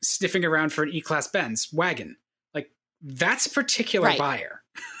like sniffing around for an E-Class Benz wagon. Like that's a particular Right. buyer.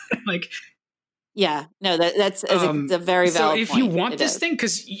 Like, yeah, no, that's a very so valid if point. you want It this is. thing,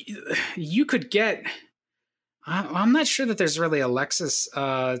 because you could get. I'm not sure that there's really a Lexus.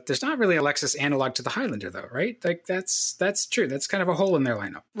 There's not really a Lexus analog to the Highlander, though, right? Like that's true. That's kind of a hole in their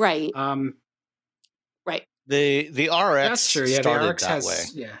lineup. Right. Right. The RX That's true. Yeah, started the RX that has.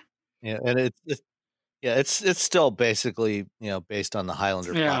 way. Yeah. And it's still basically based on the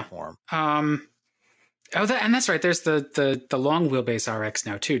Highlander platform. And that's right. There's the long wheelbase RX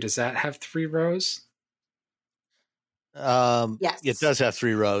now too. Does that have 3 rows? Yes, it does have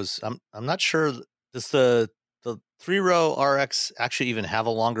 3 rows. I'm not sure. Does the 3-row RX actually even have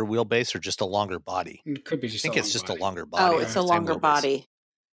a longer wheelbase or just a longer body? It could be just. I think it's just body. a longer body. Oh, it's a longer body.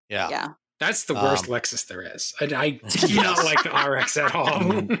 Yeah. Yeah. That's the worst Lexus there is. I do not like the RX at all.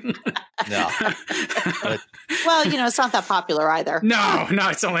 No. But, well, it's not that popular either. No,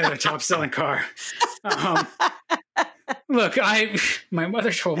 it's only the top selling car. Look, my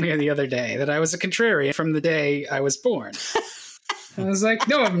mother told me the other day that I was a contrarian from the day I was born. I was like,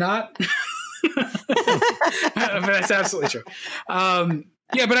 no, I'm not. But that's absolutely true.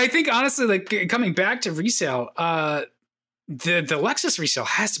 Yeah, but I think honestly, like coming back to resale, the Lexus resale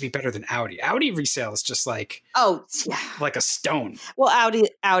has to be better than Audi. Audi resale is just like like a stone. Well,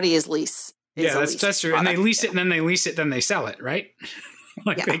 Audi is lease. Yeah, that's true. And they lease it, and then they lease it, then they sell it, right?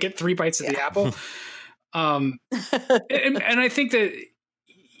 Like they get 3 bites of the apple. And I think that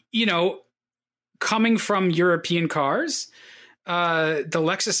coming from European cars, the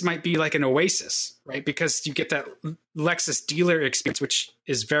Lexus might be like an oasis, right? Because you get that Lexus dealer experience, which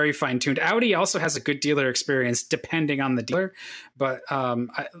is very fine-tuned. Audi also has a good dealer experience depending on the dealer, but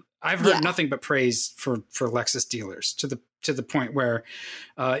I've heard nothing but praise for Lexus dealers to the point where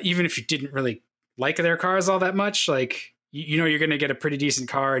even if you didn't really like their cars all that much, like you're going to get a pretty decent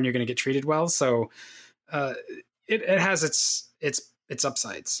car and you're going to get treated well. So it has its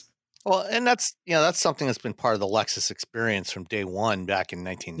upsides. Well, and that's something that's been part of the Lexus experience from day one back in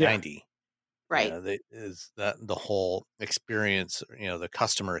 1990. Yeah. Right. Is that the whole experience, the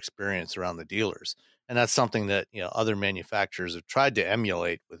customer experience around the dealers. And that's something that, other manufacturers have tried to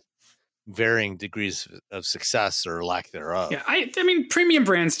emulate with varying degrees of success or lack thereof. Yeah. I mean, premium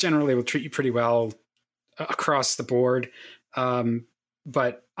brands generally will treat you pretty well across the board.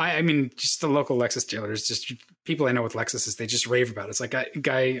 But I mean, just the local Lexus dealers, just people I know with Lexuses, they just rave about it. It's like a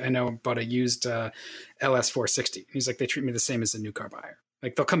guy I know bought a used LS 460. He's like, they treat me the same as a new car buyer.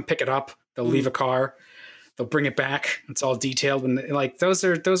 Like they'll come pick it up, they'll leave a car, they'll bring it back. It's all detailed, and like those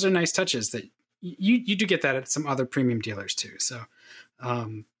are nice touches that you do get that at some other premium dealers too. So I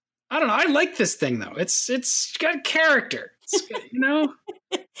don't know. I like this thing though. It's got character.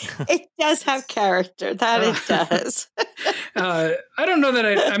 It does have character. That it does. I don't know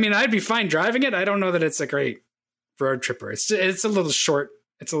that I mean, I'd be fine driving it. I don't know that it's a great road tripper. It's a little short.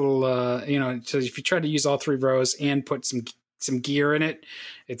 It's a little, so if you try to use all 3 rows and put some gear in it,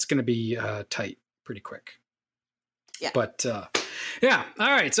 it's going to be tight pretty quick. Yeah. But yeah.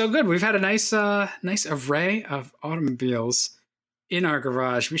 All right. So good. We've had a nice array of automobiles in our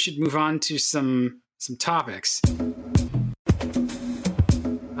garage. We should move on to some topics.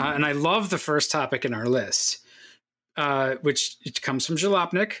 And I love the first topic in our list, which it comes from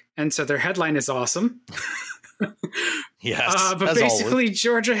Jalopnik. And so their headline is awesome. Yes. But basically, always,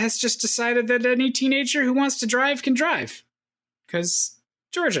 Georgia has just decided that any teenager who wants to drive can drive. Because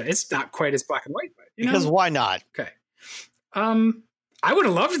Georgia, it's not quite as black and white. But, because why not? Okay. I would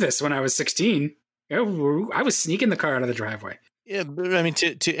have loved this when I was 16. I was sneaking the car out of the driveway. Yeah, but I mean,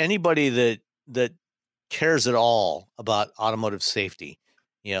 to anybody that cares at all about automotive safety,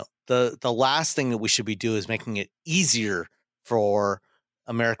 the last thing that we should be doing is making it easier for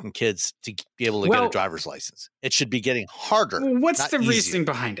American kids to be able to get a driver's license. It should be getting harder. What's the reasoning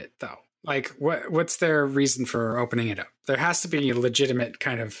behind it, though? Like, what's their reason for opening it up? There has to be a legitimate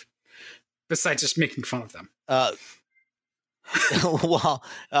kind of, besides just making fun of them. Well,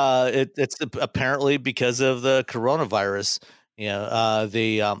 it's apparently because of the coronavirus.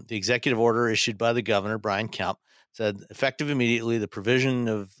 The executive order issued by the governor, Brian Kemp, said effective immediately, the provision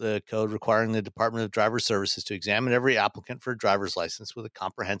of the code requiring the Department of Driver Services to examine every applicant for a driver's license with a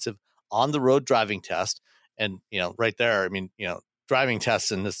comprehensive on-the-road driving test. And, right there, I mean, driving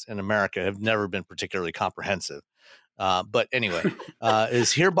tests in America have never been particularly comprehensive. But anyway,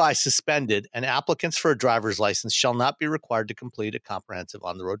 is hereby suspended, and applicants for a driver's license shall not be required to complete a comprehensive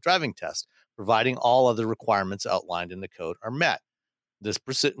on-the-road driving test, providing all other requirements outlined in the code are met. This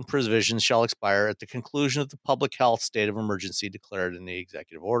provision shall expire at the conclusion of the public health state of emergency declared in the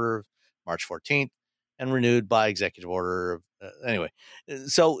executive order of March 14th and renewed by executive order of anyway.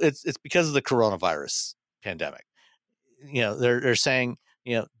 So it's because of the coronavirus pandemic. They're saying,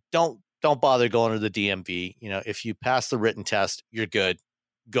 don't bother going to the DMV. If you pass the written test, you're good.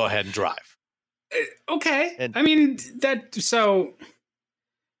 Go ahead and drive. Okay. And, I mean, that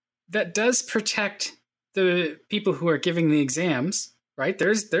does protect the people who are giving the exams, right? There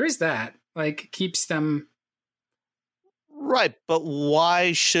is that, like, keeps them. Right. But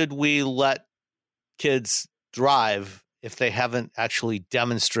why should we let kids drive if they haven't actually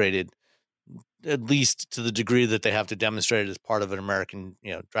demonstrated, at least to the degree that they have to demonstrate it as part of an American,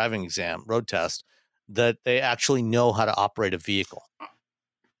 driving exam, road test, that they actually know how to operate a vehicle? I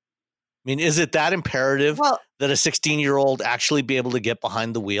mean, is it that imperative that a 16-year-old actually be able to get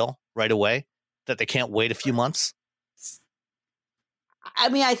behind the wheel right away, that they can't wait a few months? I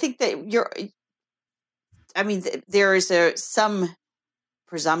mean, I think that there is some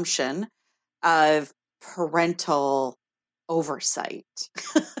presumption of parental oversight.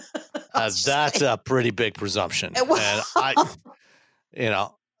 That's a pretty big presumption. And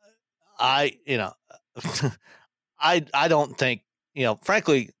I don't think,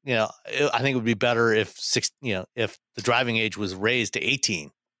 frankly, I think it would be better if if the driving age was raised to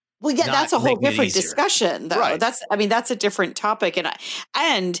 18. Well, yeah, that's a whole different discussion, though. Right. That's a different topic.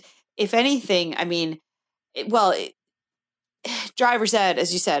 And if anything, driver's ed,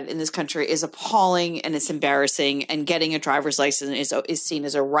 as you said, in this country is appalling and it's embarrassing. And getting a driver's license is seen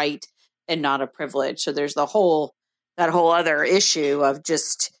as a right and not a privilege. So there's that whole other issue of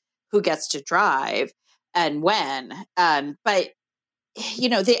just who gets to drive and when. But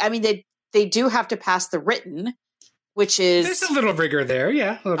they do have to pass the written, which is there's a little rigor there,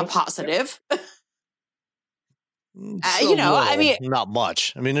 yeah, a positive. Not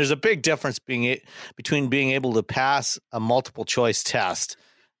much. I mean, there's a big difference between being able to pass a multiple choice test,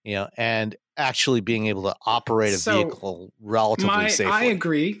 and actually being able to operate a vehicle relatively safely. I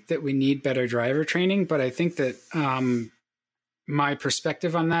agree that we need better driver training, but I think that my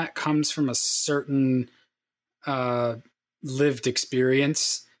perspective on that comes from a certain lived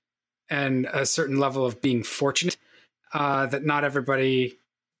experience and a certain level of being fortunate that not everybody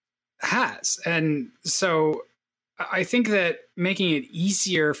has. And so I think that making it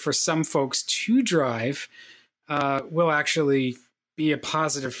easier for some folks to drive will actually be a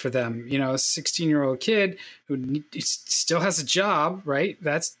positive for them. A 16-year-old kid who still has a job, right?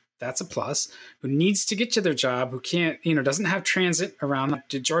 That's a plus. Who needs to get to their job, who can't, doesn't have transit around.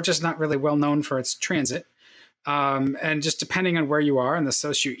 Georgia's not really well known for its transit. And just depending on where you are on the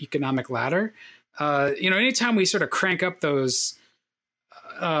socioeconomic ladder, anytime we sort of crank up those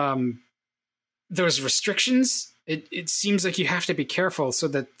restrictions, it seems like you have to be careful so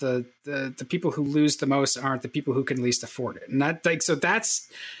that the people who lose the most aren't the people who can least afford it. And that's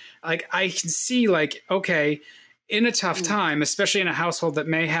like, I can see, like, okay, in a tough time, especially in a household that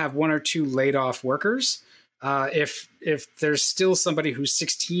may have one or two laid off workers, if there's still somebody who's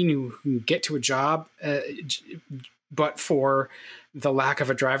 16 who can get to a job, but for the lack of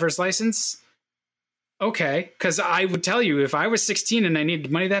a driver's license, okay. Because I would tell you, if I was 16 and I needed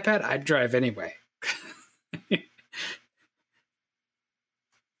money that bad, I'd drive anyway.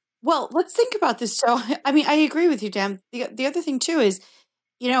 Well, let's think about this. So, I mean, I agree with you, Dan. The other thing too is,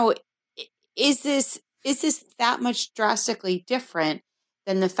 is this that much drastically different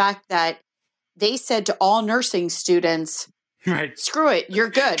than the fact that they said to all nursing students, right, screw it, you're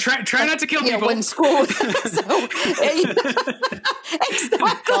good. Try not to kill people. When school. Exactly.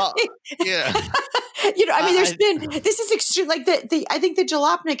 Yeah. There's been, this is extreme. Like I think the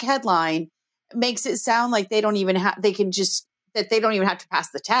Jalopnik headline makes it sound like they don't even have to pass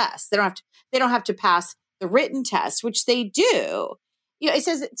the test. They don't have to pass the written test, which they do. It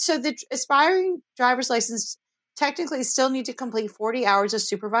says, so the aspiring driver's license technically still need to complete 40 hours of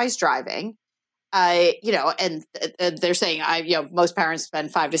supervised driving. And they're saying, most parents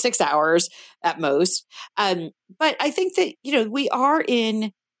spend 5 to 6 hours at most. But I think that, we are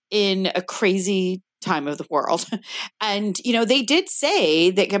in a crazy time of the world. And, they did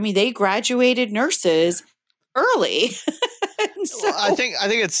say that, they graduated nurses early. So, I think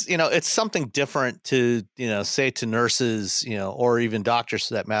it's, it's something different to, say to nurses, or even doctors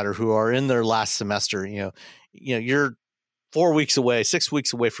for that matter, who are in their last semester, you're 4 weeks away, 6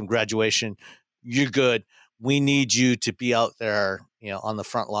 weeks away from graduation. You're good. we need you to be out there, on the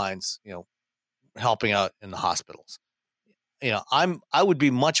front lines, helping out in the hospitals. I would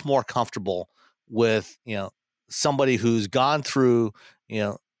be much more comfortable with, somebody who's gone through,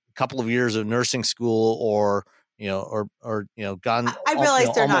 a couple of years of nursing school or gone I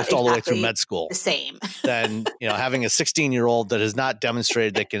realize they're almost not all the way exactly through med school the same. than, having a 16-year-old that has not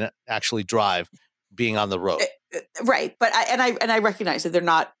demonstrated they can actually drive being on the road. Right. But I recognize that they're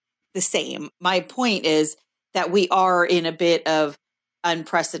not the same. My point is that we are in a bit of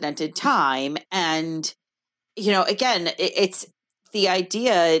unprecedented time. And, again, it's the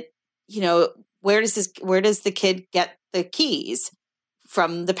idea, where does the kid get the keys?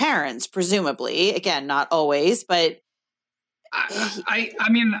 From the parents, presumably. Again, not always, but I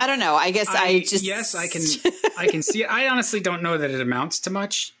mean, I don't know. I guess yes, I can see it. I honestly don't know that it amounts to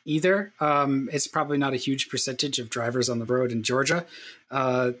much either. It's probably not a huge percentage of drivers on the road in Georgia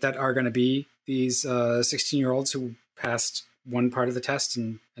that are going to be these 16-year-olds who passed one part of the test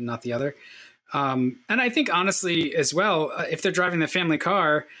and not the other. And I think honestly as well, if they're driving the family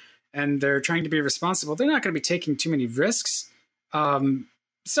car and they're trying to be responsible, they're not going to be taking too many risks.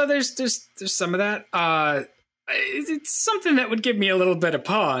 So there's some of that. It's something that would give me a little bit of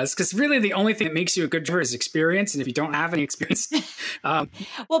pause because really the only thing that makes you a good driver is experience. And if you don't have any experience, well,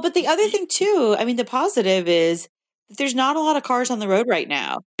 but the other thing too, I mean, the positive is that there's not a lot of cars on the road right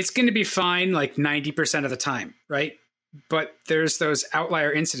now. It's going to be fine like 90% of the time, right? But there's those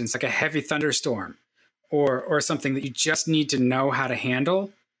outlier incidents like a heavy thunderstorm or something that you just need to know how to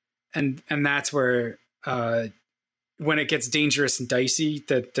handle. And that's where, when it gets dangerous and dicey,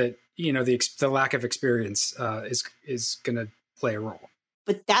 that the lack of experience is going to play a role.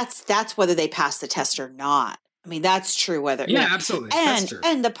 But that's whether they pass the test or not. I mean, that's true. Whether absolutely, that's true.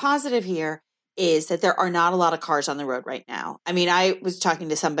 And the positive here is that there are not a lot of cars on the road right now. I mean, I was talking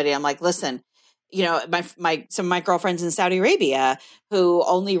to somebody. I'm like, listen, some of my girlfriends in Saudi Arabia who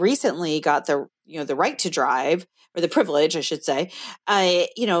only recently got the right to drive, or the privilege, I should say.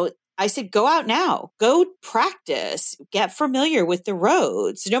 I said, go out now, go practice, get familiar with the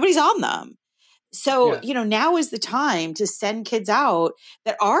roads. Nobody's on them. So, now is the time to send kids out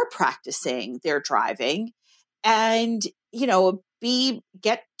that are practicing their driving and,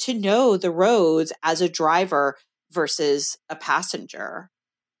 get to know the roads as a driver versus a passenger.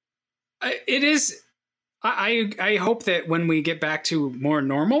 It is. I hope that when we get back to more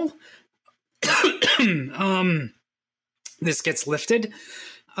normal, this gets lifted.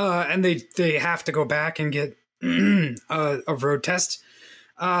 And they have to go back and get a road test.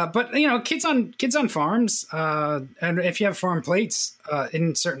 But kids on farms, and if you have farm plates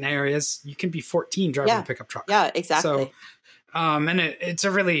in certain areas, you can be 14 driving a pickup truck. Yeah, exactly. So, and it's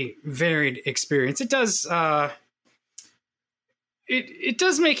a really varied experience. It does. It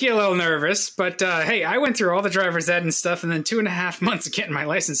does make you a little nervous, but hey, I went through all the driver's ed and stuff, and then 2.5 months of getting my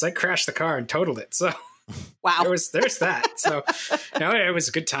license, I crashed the car and totaled it. So. Wow. There's that. So, it was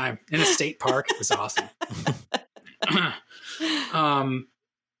a good time in a state park. It was awesome.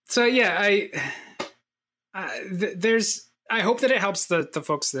 So yeah, I hope that it helps the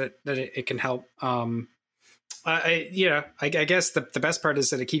folks that it can help. I guess the best part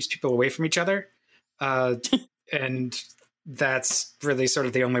is that it keeps people away from each other. And that's really sort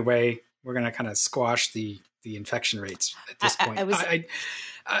of the only way we're going to kind of squash the infection rates at this point.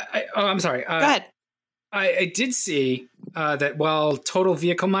 I'm sorry. Go ahead. I did see that while total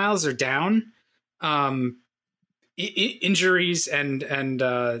vehicle miles are down, injuries and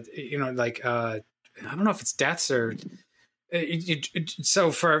I don't know if it's deaths or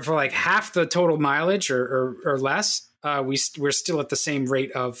so for like half the total mileage or less, we're still at the same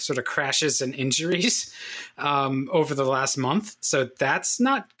rate of sort of crashes and injuries over the last month. So that's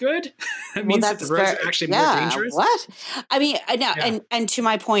not good. It means that the roads are actually more dangerous. What? I mean, now, and to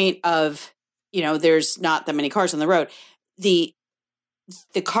my point of, there's not that many cars on the road. The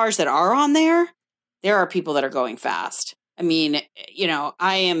cars that are on there are people that are going fast. I mean,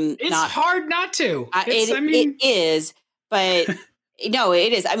 I am. It's hard not to. It is, but no,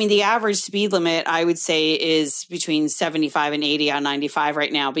 it is. I mean, the average speed limit I would say is between 75 and 80 on 95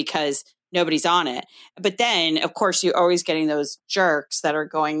 right now because nobody's on it. But then, of course, you're always getting those jerks that are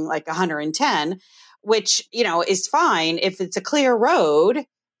going like 110, which is fine if it's a clear road.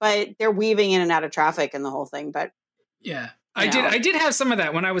 But they're weaving in and out of traffic and the whole thing. But yeah, I did have some of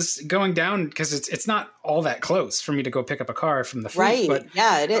that when I was going down because it's not all that close for me to go pick up a car from the fleet. Right. But,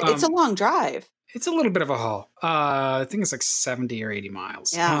 yeah, it's a long drive. It's a little bit of a haul. I think it's like 70 or 80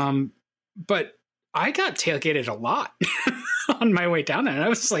 miles. Yeah. But I got tailgated a lot on my way down there. And I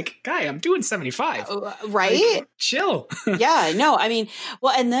was like, guy, I'm doing 75. Right? Like, chill. Yeah, no, I mean,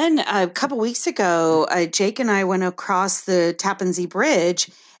 well, and then a couple weeks ago, Jake and I went across the Tappan Zee Bridge,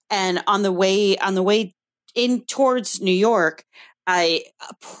 and on the way in towards New York, I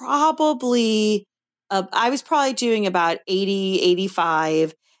was probably doing about 80,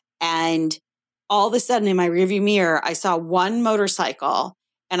 85, and all of a sudden in my rearview mirror, I saw one motorcycle,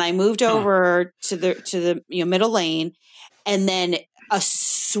 and I moved over to the middle lane, and then a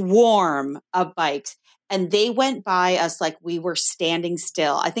swarm of bikes. And they went by us like we were standing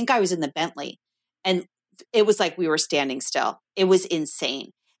still. I think I was in the Bentley, and it was like we were standing still. It was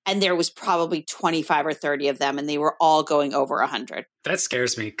insane. And there was probably 25 or 30 of them, and they were all going over 100. That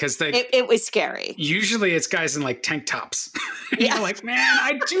scares me because it was scary. Usually it's guys in like tank tops. Yeah. You're like, man,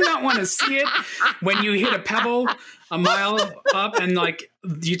 I do not want to see it when you hit a pebble a mile up and like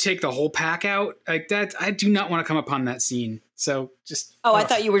you take the whole pack out like that. I do not want to come upon that scene. So just I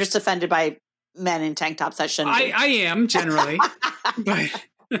thought you were just offended by men in tank tops. That shouldn't be. I am generally,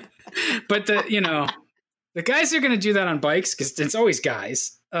 but the guys are going to do that on bikes because it's always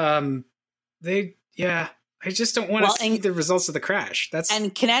guys. I just don't want to see the results of the crash.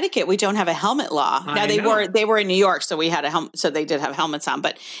 And Connecticut, we don't have a helmet law. Now they were in New York, so we had a helmet, so they did have helmets on.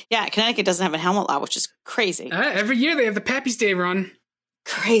 But yeah, Connecticut doesn't have a helmet law, which is crazy. Every year they have the Pappy's Day run.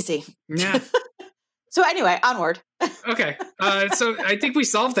 Crazy. Yeah. So anyway, onward. Okay. So I think we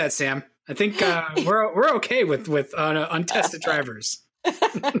solved that, Sam. I think we're okay with untested drivers.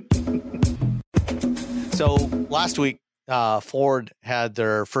 So last week, Ford had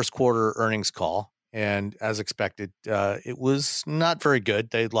their first quarter earnings call, and as expected, it was not very good.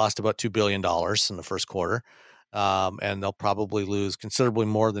 They lost about $2 billion in the first quarter, and they'll probably lose considerably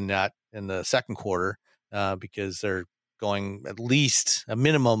more than that in the second quarter because they're going at least a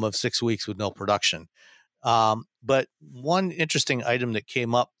minimum of 6 weeks with no production. But one interesting item that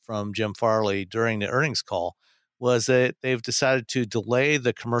came up from Jim Farley during the earnings call was that they've decided to delay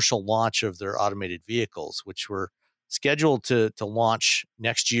the commercial launch of their automated vehicles, which were scheduled to launch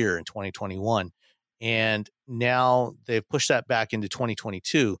next year in 2021. And now they've pushed that back into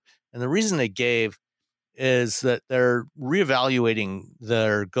 2022. And the reason they gave is that they're reevaluating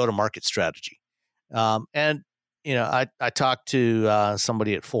their go-to-market strategy. And I talked to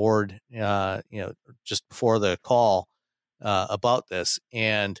somebody at Ford, just before the call about this,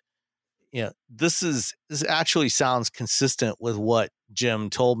 and this actually sounds consistent with what Jim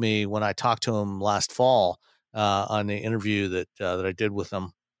told me when I talked to him last fall on the interview that I did with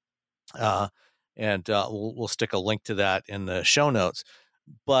him, and we'll stick a link to that in the show notes.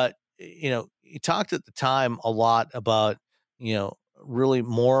 But he talked at the time a lot about really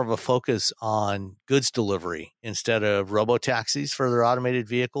more of a focus on goods delivery instead of robo-taxis for their automated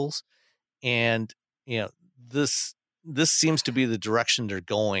vehicles. And, this seems to be the direction they're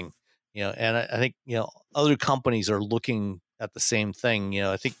going, and I think, other companies are looking at the same thing.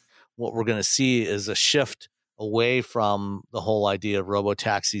 I think what we're going to see is a shift away from the whole idea of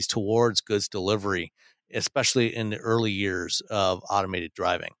robo-taxis towards goods delivery, especially in the early years of automated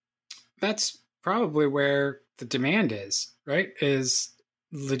driving. That's probably where the demand is, right? Is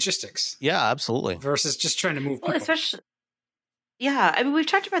logistics. Yeah, absolutely. Versus just trying to move people. Well, especially, yeah. I mean, we've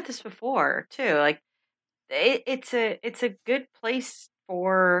talked about this before too. Like, it's a good place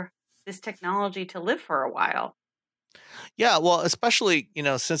for this technology to live for a while. Yeah, well, especially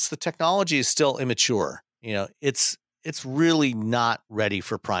since the technology is still immature, it's really not ready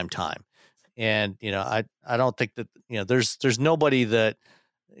for prime time, and I don't think that there's nobody that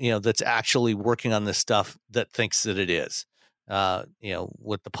that's actually working on this stuff that thinks that it is,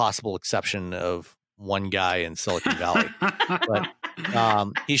 with the possible exception of one guy in Silicon Valley, but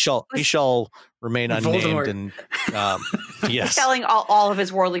he shall remain unnamed. Voldemort. And yes, he's selling all of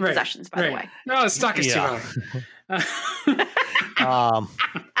his worldly possessions, by the way. No, the stock is too high.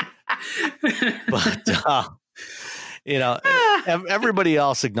 But everybody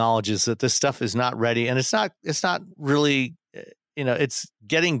else acknowledges that this stuff is not ready, and it's not really, it's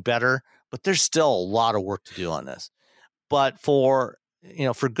getting better, but there's still a lot of work to do on this. But for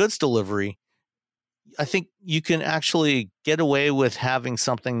goods delivery, I think you can actually get away with having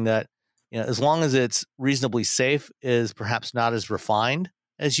something that, as long as it's reasonably safe, is perhaps not as refined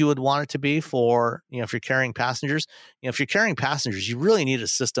as you would want it to be for, if you're carrying passengers. If you're carrying passengers, you really need a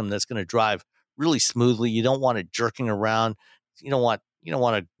system that's going to drive really smoothly. You don't want it jerking around. You don't want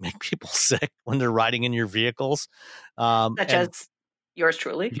to make people sick when they're riding in your vehicles. Such as yours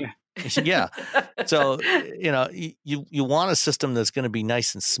truly. Yeah. Yeah. So, you want a system that's going to be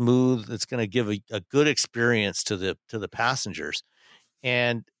nice and smooth. That's going to give a good experience to the passengers.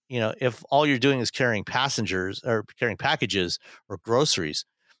 And, if all you're doing is carrying passengers or carrying packages or groceries,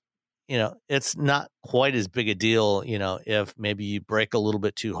 it's not quite as big a deal, if maybe you brake a little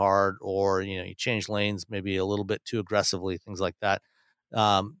bit too hard or, you change lanes maybe a little bit too aggressively, things like that.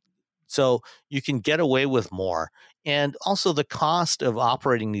 So you can get away with more. And also the cost of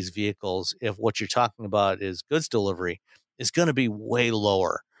operating these vehicles, if what you're talking about is goods delivery, is going to be way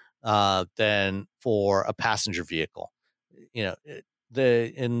lower than for a passenger vehicle.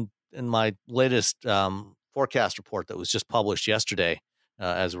 In my latest forecast report that was just published yesterday,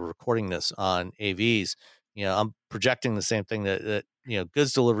 as we're recording this on AVs, I'm projecting the same thing that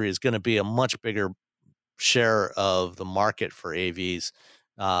goods delivery is going to be a much bigger share of the market for AVs,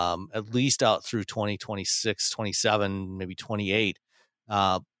 at least out through 2026, 27, maybe 28.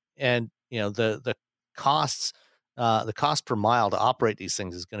 And the costs, the cost per mile to operate these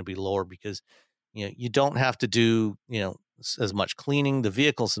things is going to be lower because you don't have to do as much cleaning. The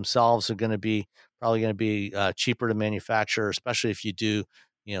vehicles themselves are going to be cheaper to manufacture, especially if you do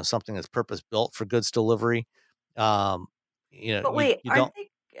something that's purpose built for goods delivery. But wait, you aren't don't. they?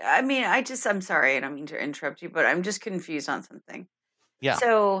 I mean, I'm sorry, I don't mean to interrupt you, but I'm just confused on something. Yeah.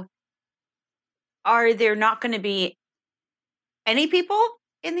 So, are there not going to be any people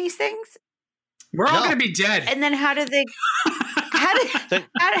in these things? We're all going to be dead. And then how do they? How do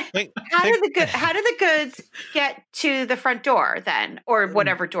the goods get to the front door then, or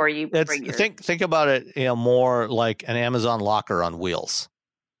whatever door you bring your? Think about it, more like an Amazon locker on wheels.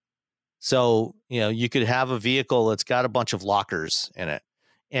 So you could have a vehicle that's got a bunch of lockers in it,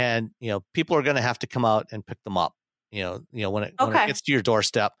 and people are going to have to come out and pick them up. When it gets to your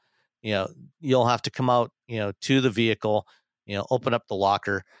doorstep, you'll have to come out to the vehicle, open up the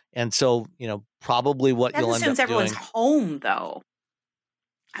locker, and so probably what you'll end up doing. Everyone's home though.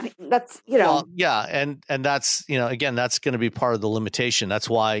 I mean, that's Well, yeah, and that's again, that's going to be part of the limitation. That's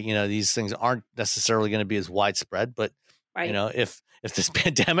why these things aren't necessarily going to be as widespread. But right. If this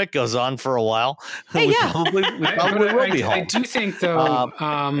pandemic goes on for a while, we probably will be home. I do think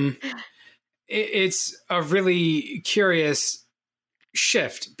though, it's a really curious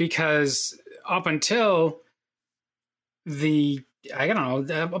shift because up until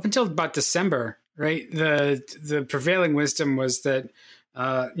up until about December, right? The prevailing wisdom was that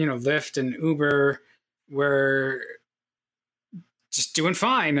Lyft and Uber were just doing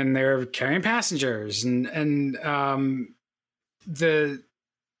fine and they're carrying passengers and the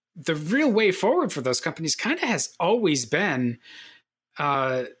real way forward for those companies kind of has always been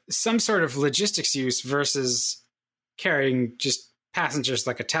some sort of logistics use versus carrying just passengers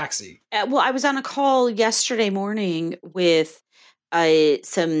like a taxi. Well, I was on a call yesterday morning with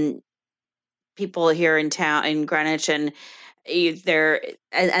some people here in town in Greenwich, and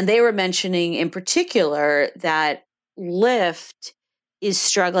they were mentioning in particular that Lyft is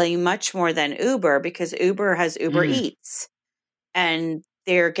struggling much more than Uber because Uber has Uber Eats and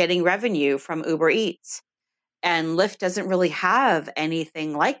they're getting revenue from Uber Eats, and Lyft doesn't really have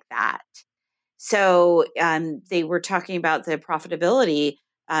anything like that. So they were talking about the profitability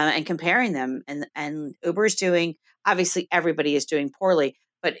and comparing them, and Uber's doing, obviously everybody is doing poorly,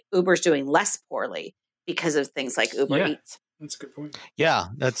 but Uber's doing less poorly because of things like Uber Eats. That's a good point. Yeah,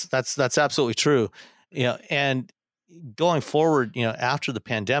 that's absolutely true. And going forward, after the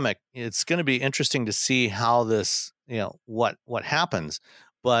pandemic, it's going to be interesting to see how this, what happens.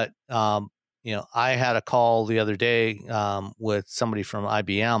 But I had a call the other day with somebody from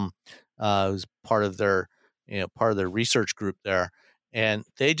IBM, who's part of their research group there, and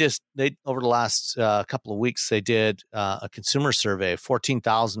they over the last couple of weeks they did a consumer survey of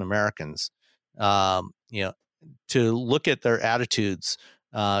 14,000 Americans, to look at their attitudes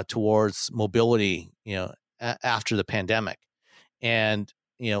towards mobility, after the pandemic. And,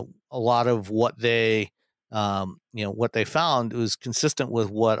 a lot of what they found was consistent with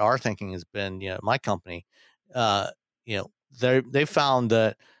what our thinking has been, at my company. They found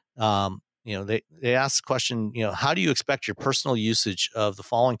that, they asked the question, how do you expect your personal usage of the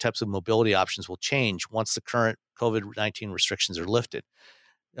following types of mobility options will change once the current COVID-19 restrictions are lifted?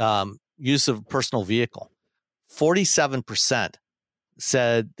 Use of a personal vehicle. 47%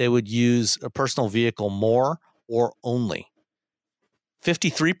 said they would use a personal vehicle more or only.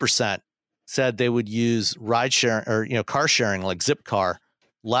 53% said they would use ride sharing or car sharing like Zipcar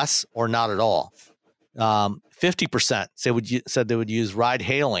less or not at all. 50% said they would use ride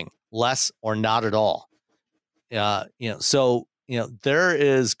hailing less or not at all. So there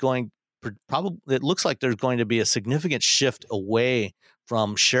is it looks like there's going to be a significant shift away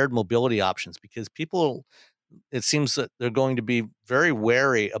from shared mobility options because people, it seems that they're going to be very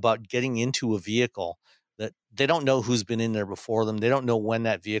wary about getting into a vehicle that they don't know who's been in there before them. They don't know when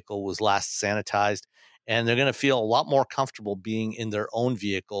that vehicle was last sanitized, and they're going to feel a lot more comfortable being in their own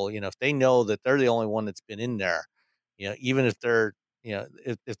vehicle. If they know that they're the only one that's been in there, even if they're,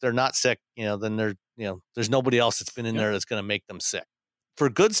 if they're not sick, then there's nobody else that's been in there that's going to make them sick. For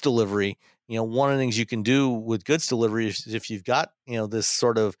goods delivery, one of the things you can do with goods delivery is if you've got, this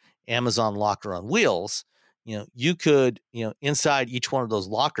sort of Amazon locker on wheels, you could, inside each one of those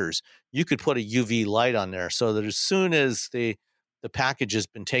lockers, you could put a UV light on there so that as soon as the package has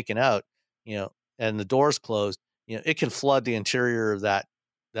been taken out, and the door's closed, it can flood the interior of that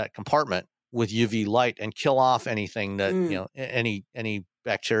compartment with UV light and kill off anything that, any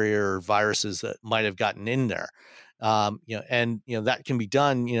bacteria or viruses that might have gotten in there. That can be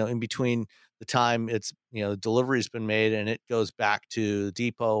done, in between the time it's, the delivery's been made and it goes back to the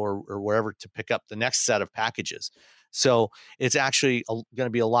depot or wherever to pick up the next set of packages. So it's actually going to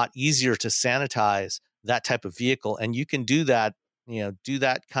be a lot easier to sanitize that type of vehicle. And you can do that, do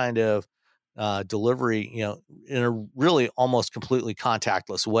that kind of delivery, in a really almost completely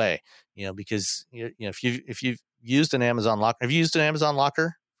contactless way, because if you've used an Amazon locker, have you used an Amazon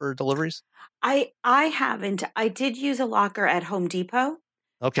locker for deliveries? I haven't. I did use a locker at Home Depot.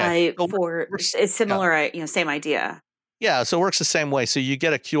 Okay. It's similar, same idea. Yeah, so it works the same way. So you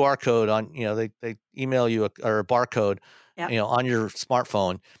get a QR code on, they email you a barcode, on your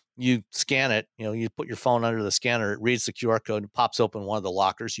smartphone. You scan it, you put your phone under the scanner, it reads the QR code, and pops open one of the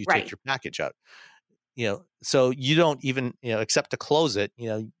lockers. You take your package out. So you don't even, except to close it,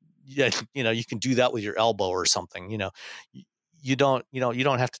 you can do that with your elbow or something. You don't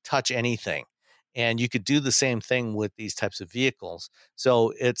have to touch anything. And you could do the same thing with these types of vehicles.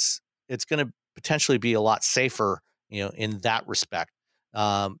 So it's going to potentially be a lot safer, in that respect.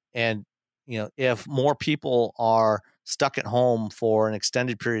 If more people are stuck at home for an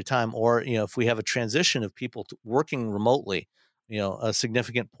extended period of time, or, if we have a transition of people working remotely, a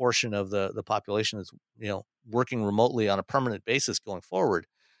significant portion of the population is, working remotely on a permanent basis going forward,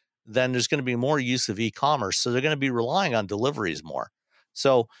 then there's going to be more use of e-commerce. So they're going to be relying on deliveries more.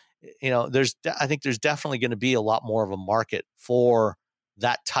 So, I think there's definitely going to be a lot more of a market for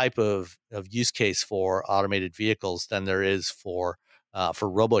that type of use case for automated vehicles than there is for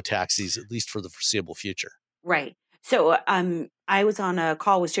robo-taxis, at least for the foreseeable future. Right. So I was on a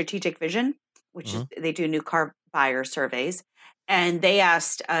call with Strategic Vision, which is, they do new car buyer surveys. And they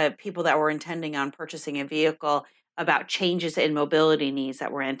asked people that were intending on purchasing a vehicle about changes in mobility needs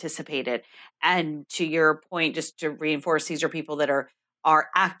that were anticipated. And to your point, just to reinforce, these are people that are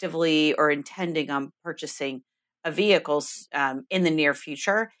actively or intending on purchasing a vehicle in the near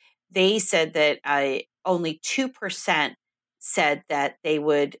future. They said that only 2% said that they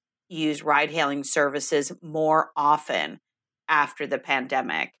would use ride-hailing services more often after the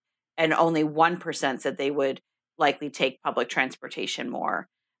pandemic, and only 1% said they would likely take public transportation more,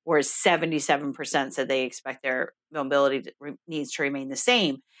 whereas 77% said they expect their mobility needs to remain the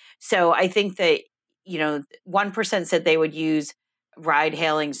same. So I think that 1% said they would use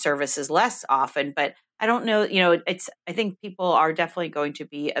ride-hailing services less often, but I don't know. I think people are definitely going to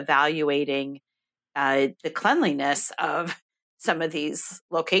be evaluating the cleanliness of some of these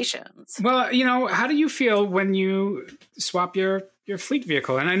locations. Well, how do you feel when you swap your fleet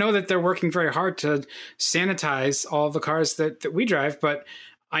vehicle? And I know that they're working very hard to sanitize all the cars that we drive, but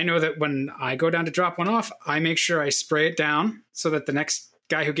I know that when I go down to drop one off, I make sure I spray it down so that the next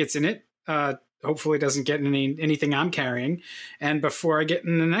guy who gets in it hopefully doesn't get anything I'm carrying. And before I get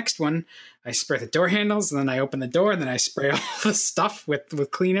in the next one, I spray the door handles, and then I open the door, and then I spray all the stuff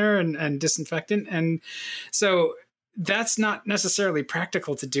with cleaner and disinfectant. And so that's not necessarily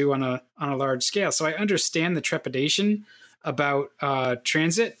practical to do on a large scale. So I understand the trepidation about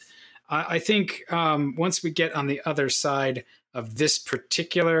transit. I think once we get on the other side of this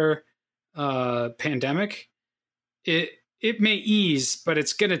particular pandemic, it may ease, but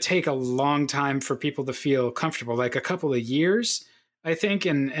it's going to take a long time for people to feel comfortable, like a couple of years, I think.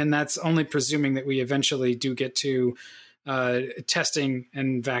 And that's only presuming that we eventually do get to testing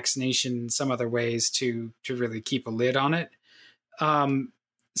and vaccination in some other ways to really keep a lid on it.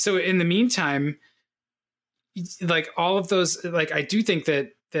 So in the meantime, like all of those, like I do think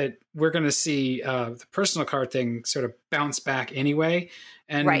that we're going to see the personal car thing sort of bounce back anyway.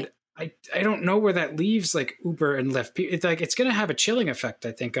 And right. I don't know where that leaves like Uber and Lyft. It's going to have a chilling effect,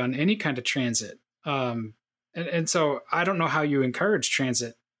 I think, on any kind of transit. And so I don't know how you encourage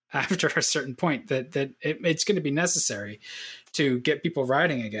transit after a certain point that it's going to be necessary to get people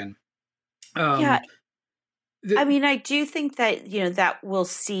riding again. I do think that, that we'll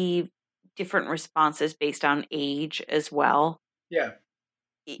see different responses based on age as well. Yeah.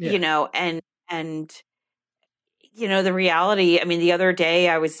 And the reality, I mean, the other day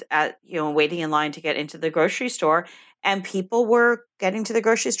I was waiting in line to get into the grocery store, and people were getting to the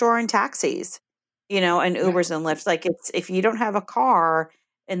grocery store in taxis, and Yeah. Ubers and Lyfts. Like, it's, if you don't have a car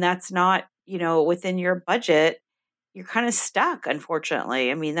and that's not, within your budget, you're kind of stuck, unfortunately.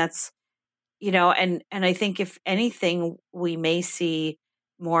 I mean, that's, and I think if anything, we may see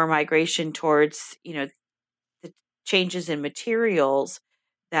more migration towards, the changes in materials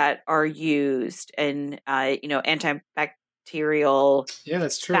that are used, and antibacterial Yeah,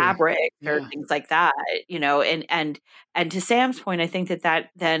 that's true. fabrics or Yeah. things like that, and to Sam's point, I think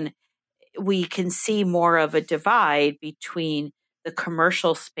that then we can see more of a divide between the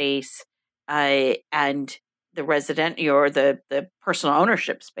commercial space and the resident or the personal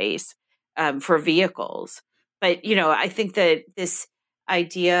ownership space for vehicles. But I think that this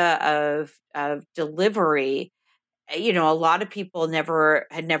idea of delivery, a lot of people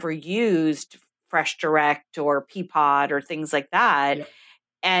had never used Fresh Direct or Peapod or things like that, Yeah.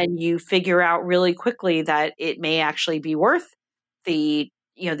 and you figure out really quickly that it may actually be worth the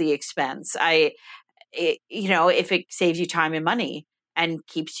expense. If it saves you time and money and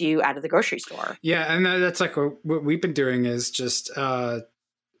keeps you out of the grocery store. Yeah, and that's like what we've been doing is just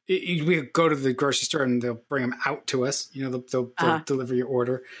we go to the grocery store and they'll bring them out to us. They'll Uh-huh. deliver your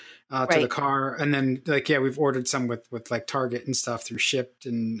order to the Right. car, and then we've ordered some with like Target and stuff through Shipped,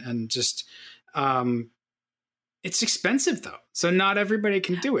 and just it's expensive though, so not everybody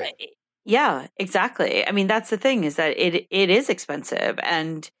can do it. Yeah, exactly. I mean, that's the thing, is that it is expensive,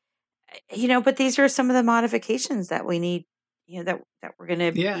 and but these are some of the modifications that we need, that we're going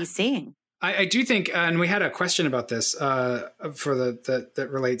to Yeah. be seeing. I do think, and we had a question about this for that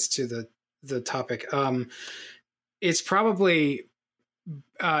relates to the topic. It's probably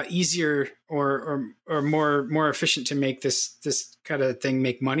easier or more efficient to make this kind of thing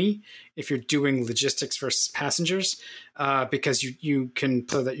make money if you're doing logistics versus passengers, because you can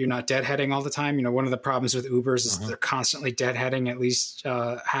so that you're not deadheading all the time. One of the problems with Ubers is they're constantly deadheading at least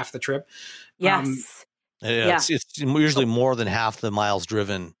half the trip. Yes. Yeah, it's usually more than half the miles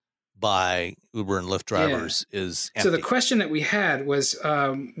driven by Uber and Lyft drivers is empty. So the question that we had was,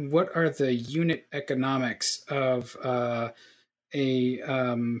 what are the unit economics of hang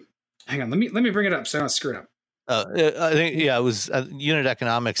on, let me bring it up so I don't screw it up. I think it was unit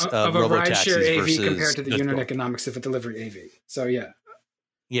economics of a robo-taxis rideshare AV versus compared to the unit Lyft. economics of a delivery AV. So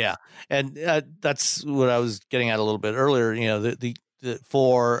yeah, and that's what I was getting at a little bit earlier. The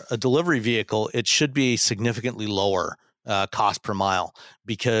for a delivery vehicle, it should be significantly lower cost per mile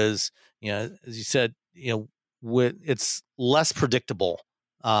because as you said, it's less predictable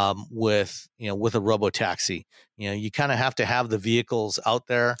with a robo-taxi. You kind of have to have the vehicles out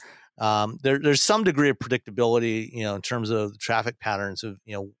there. There's some degree of predictability, in terms of the traffic patterns of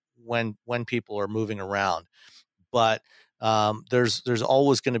when people are moving around, but there's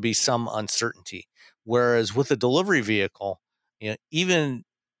always going to be some uncertainty. Whereas with a delivery vehicle, even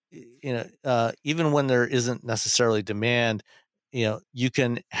when there isn't necessarily demand, you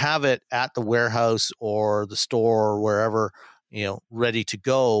can have it at the warehouse or the store or wherever, ready to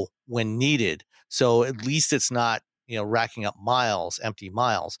go when needed. So at least it's not, racking up empty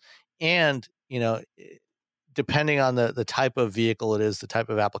miles. And, depending on the type of vehicle it is, the type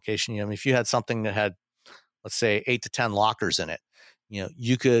of application, if you had something that had, let's say 8 to 10 lockers in it,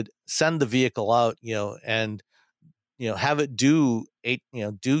 you could send the vehicle out, and, have it do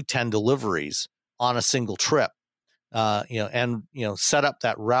 10 deliveries on a single trip, and, set up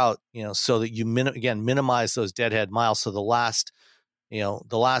that route, so that you minimize those deadhead miles. So the last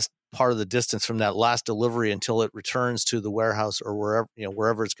part of the distance from that last delivery until it returns to the warehouse or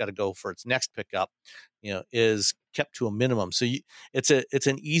wherever it's got to go for its next pickup, is kept to a minimum. So it's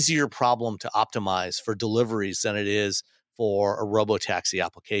an easier problem to optimize for deliveries than it is for a robo-taxi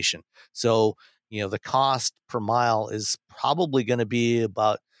application. So, the cost per mile is probably going to be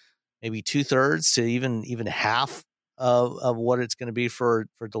about maybe 2/3 to even half of what it's going to be for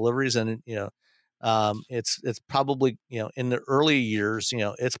deliveries. And, it's probably, in the early years,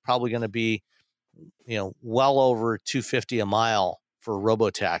 it's probably going to be, well over $2.50 a mile for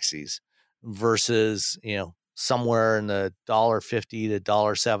robo-taxis versus, somewhere in the $1.50 to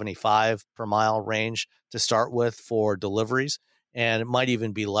 $1.75 per mile range to start with for deliveries. And it might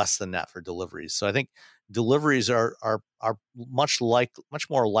even be less than that for deliveries. So I think deliveries are much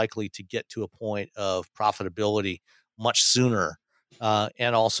more likely to get to a point of profitability much sooner,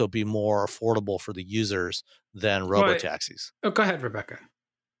 and also be more affordable for the users than robo-taxis. Oh, go ahead, Rebecca.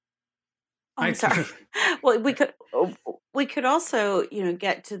 Oh, I'm sorry. Well, we could also,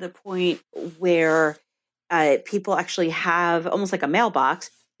 get to the point where people actually have almost like a mailbox.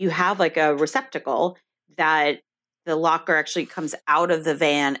 You have like a receptacle that the locker actually comes out of the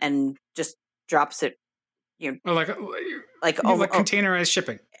van and just drops it, like containerized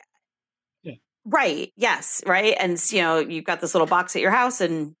shipping. Yeah. Right. Yes. Right. And you've got this little box at your house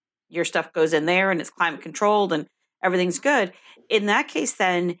and your stuff goes in there and it's climate controlled and everything's good. In that case,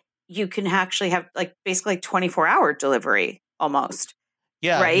 then you can actually have basically 24-hour delivery almost.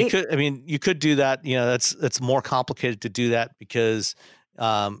 Yeah. Right. You could do that. That's more complicated to do that because,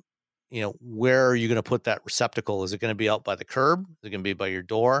 where are you going to put that receptacle? Is it going to be out by the curb? Is it going to be by your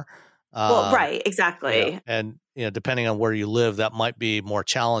door? Well, right. Exactly. And, depending on where you live, that might be more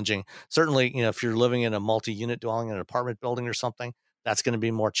challenging. Certainly, if you're living in a multi-unit dwelling in an apartment building or something, that's going to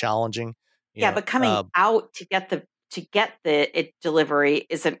be more challenging. But coming out to get the delivery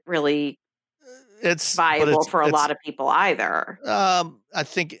isn't really viable for a lot of people either. I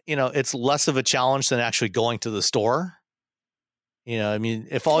think, it's less of a challenge than actually going to the store.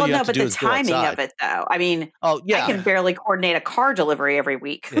 If all you have to do is go outside. The timing of it, though. I can barely coordinate a car delivery every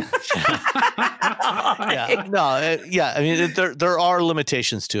week. There are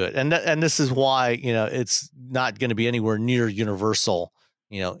limitations to it, and this is why it's not going to be anywhere near universal.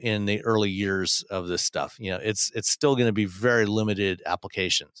 In the early years of this stuff, it's still going to be very limited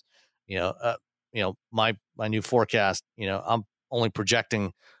applications. My new forecast. I'm only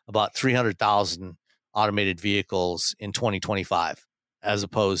projecting about 300,000 automated vehicles in 2025, as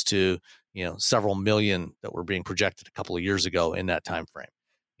opposed to, several million that were being projected a couple of years ago in that time frame.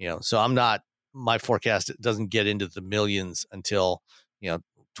 So my forecast doesn't get into the millions until,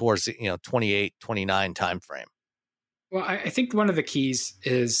 towards the, 28, 29 time frame. Well, I think one of the keys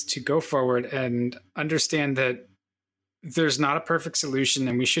is to go forward and understand that there's not a perfect solution,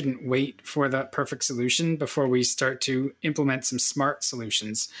 and we shouldn't wait for that perfect solution before we start to implement some smart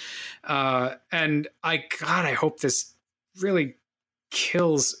solutions. And I hope this really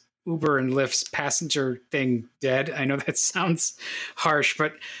kills Uber and Lyft's passenger thing dead. I know that sounds harsh,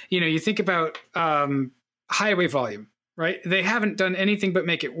 but you think about highway volume, right? They haven't done anything but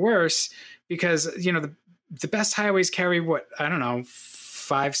make it worse because the best highways carry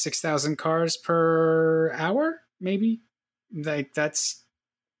 5,000-6,000 cars per hour, maybe. That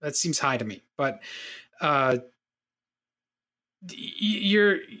seems high to me, but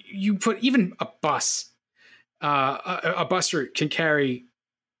you put even a bus route can carry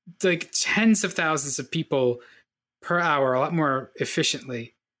tens of thousands of people per hour a lot more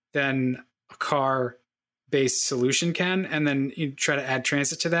efficiently than a car-based solution can. And then you try to add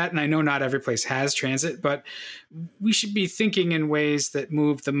transit to that. And I know not every place has transit, but we should be thinking in ways that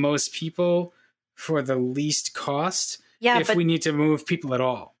move the most people for the least cost. Yeah, if we need to move people at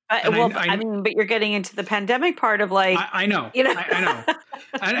all. But you're getting into the pandemic part of I know, I know,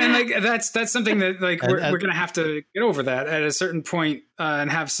 and that's something that we're going to have to get over that at a certain point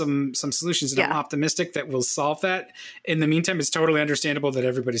and have some solutions. And I'm optimistic that we'll solve that. In the meantime, it's totally understandable that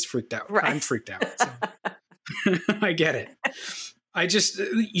everybody's freaked out. Right. I'm freaked out. So. I get it.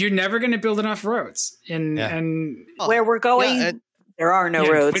 You're never going to build enough roads and where we're going. Yeah, there are no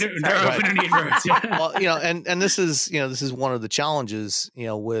roads. We don't need roads. Yeah. Well, and this is one of the challenges,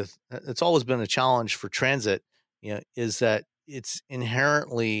 it's always been a challenge for transit, is that it's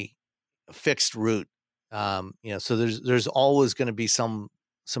inherently a fixed route. So there's always going to be some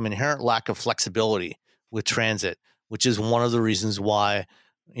inherent lack of flexibility with transit, which is one of the reasons why,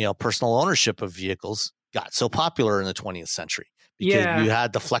 personal ownership of vehicles got so popular in the 20th century. Because you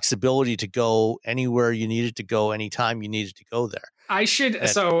had the flexibility to go anywhere you needed to go, anytime you needed to go there. I should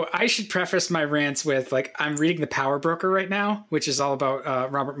preface my rants with I'm reading The Power Broker right now, which is all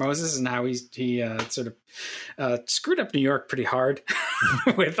about Robert Moses and how he sort of screwed up New York pretty hard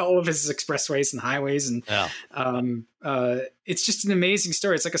with all of his expressways and highways, and it's just an amazing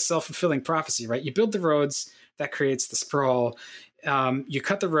story. It's like a self-fulfilling prophecy, right? You build the roads, that creates the sprawl. You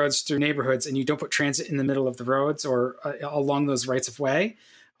cut the roads through neighborhoods, and you don't put transit in the middle of the roads or along those rights of way.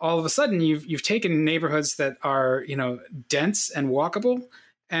 All of a sudden you've taken neighborhoods that are, dense and walkable,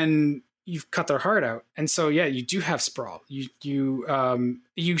 and you've cut their heart out. And so, you do have sprawl. You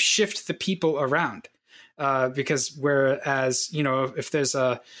shift the people around, because whereas, if there's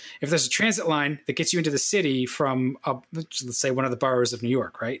a transit line that gets you into the city from, let's say one of the boroughs of New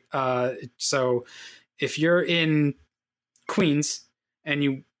York, right? So if you're in Queens and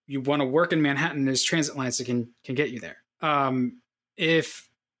you want to work in Manhattan, there's transit lines that can get you there. If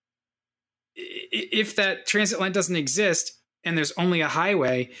that transit line doesn't exist and there's only a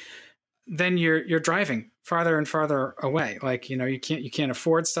highway, then you're driving farther and farther away. You can't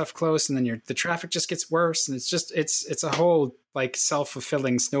afford stuff close, and then the traffic just gets worse, and it's a whole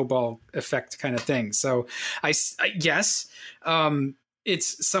self-fulfilling snowball effect kind of thing. So yes,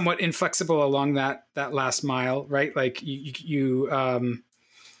 it's somewhat inflexible along that last mile, right? Like you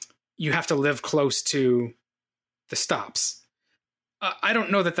have to live close to the stops. I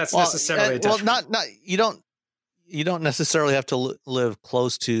don't know that that's necessarily a detriment. not you don't necessarily have to live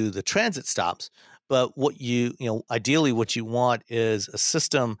close to the transit stops, but what ideally what you want is a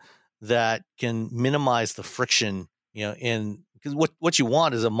system that can minimize the friction, because what you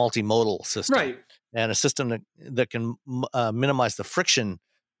want is a multimodal system, right? And a system that can minimize the friction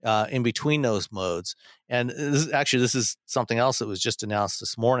in between those modes. And this is something else that was just announced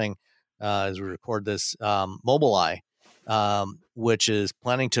this morning as we record this. Mobileye, which is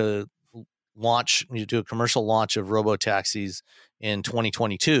planning to do a commercial launch of robo-taxis in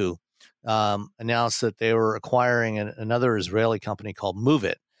 2022, announced that they were acquiring another Israeli company called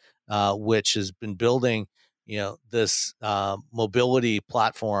Moovit, which has been building, this mobility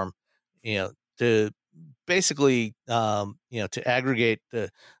platform, to basically, to aggregate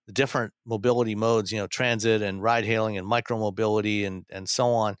the different mobility modes, transit and ride hailing and micromobility and so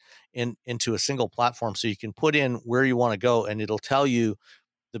on into a single platform. So you can put in where you want to go and it'll tell you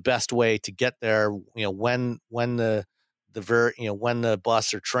the best way to get there, when the when the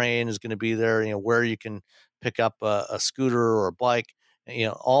bus or train is going to be there, where you can pick up a scooter or a bike,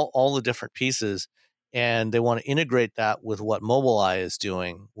 all the different pieces. And they want to integrate that with what Mobileye is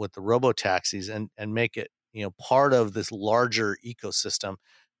doing with the robo taxis and make it, part of this larger ecosystem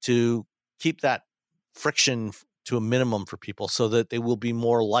to keep that friction to a minimum for people so that they will be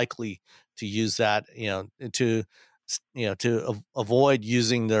more likely to use that, to avoid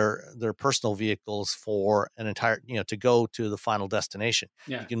using their personal vehicles for an entire, to go to the final destination.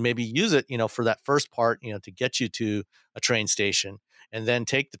 Yeah. You can maybe use it, for that first part, to get you to a train station and then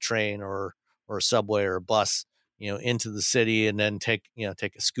take the train or a subway or a bus, into the city and then take a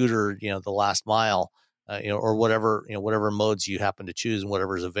scooter, the last mile, or whatever modes you happen to choose and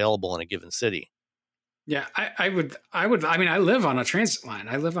whatever is available in a given city. Yeah, I would. I mean, I live on a transit line.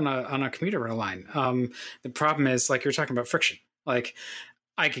 I live on a commuter rail line. The problem is, like you're talking about friction. Like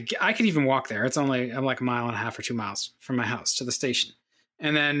I could even walk there. I'm like a mile and a half or 2 miles from my house to the station,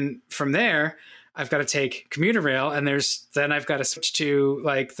 and then from there I've got to take commuter rail, and then I've got to switch to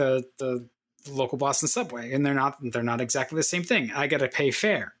like the local Boston subway, and they're not exactly the same thing. I got to pay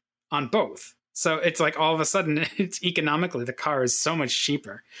fare on both. So it's like all of a sudden, it's economically the car is so much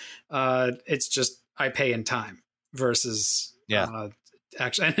cheaper. It's just I pay in time versus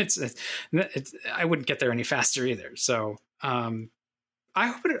actually, and it's I wouldn't get there any faster either. So I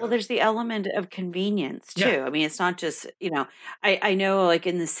hope well, there's the element of convenience too. Yeah. I mean, it's not just, I know like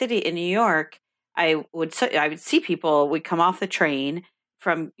in the city in New York, I would see people would come off the train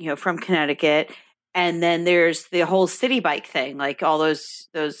from Connecticut, and then there's the whole city bike thing, like all those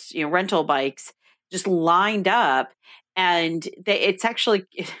rental bikes just lined up, and it's actually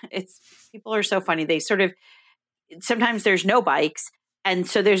it's people are so funny. They sort of sometimes there's no bikes, and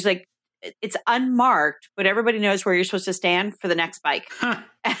so there's like it's unmarked, but everybody knows where you're supposed to stand for the next bike. Huh.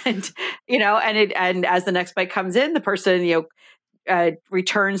 And and as the next bike comes in, the person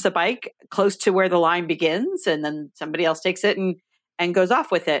returns the bike close to where the line begins, and then somebody else takes it and goes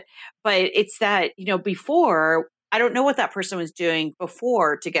off with it. But it's that before, I don't know what that person was doing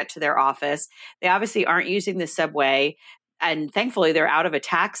before to get to their office. They obviously aren't using the subway, and thankfully they're out of a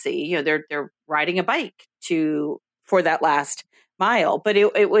taxi. They're riding a bike for that last mile. But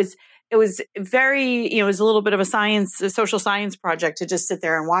it was very, it was a little bit of a social science project to just sit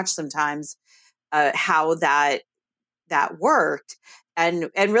there and watch sometimes how that worked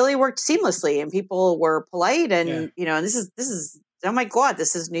and really worked seamlessly, and people were polite and and this is oh my God,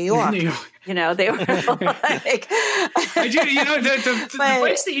 this is New York. New York. They were like, I do. The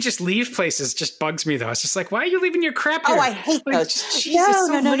place that you just leave places just bugs me though. It's just like, why are you leaving your crap here? Oh, I hate those. Jesus,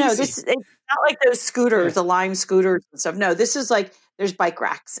 No. This it's not like those scooters, the Lime scooters and stuff. No, this is like there's bike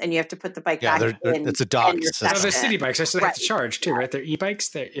racks, and you have to put the bike back in. It's a dock system. No, they're city bikes. Actually, they have to charge too, right? They're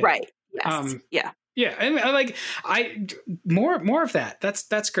e-bikes. Right. Yes. Yeah, and more of that.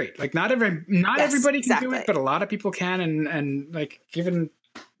 That's great. Like not everybody can do it, but a lot of people can. And like given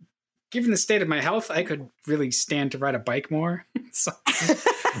the state of my health, I could really stand to ride a bike more. So.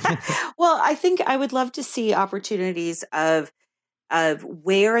 Well, I think I would love to see opportunities of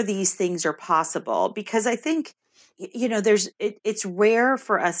where these things are possible, because I think it's rare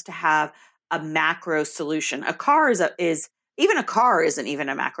for us to have a macro solution. A car even a car isn't even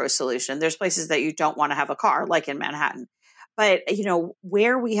a macro solution. There's places that you don't want to have a car, like in Manhattan. But,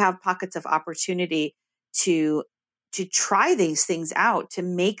 where we have pockets of opportunity to try these things out, to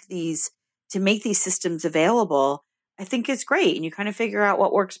make these systems available, I think is great. And you kind of figure out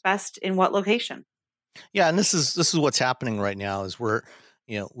what works best in what location. Yeah, and this is what's happening right now is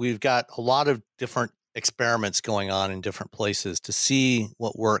we've got a lot of different experiments going on in different places to see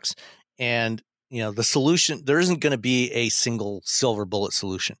what works. And the solution, there isn't going to be a single silver bullet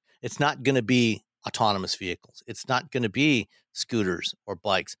solution. It's not going to be autonomous vehicles. It's not going to be scooters or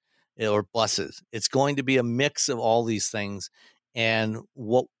bikes or buses. It's going to be a mix of all these things. And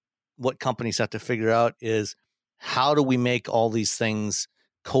what companies have to figure out is, how do we make all these things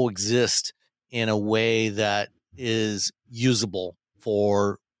coexist in a way that is usable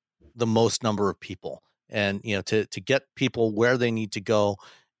for the most number of people, and to get people where they need to go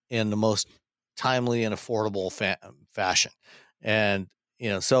in the most timely and affordable fashion. And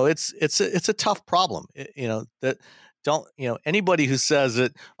so it's a tough problem. That don't anybody who says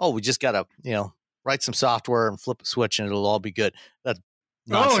that, oh, we just gotta write some software and flip a switch and it'll all be good, that's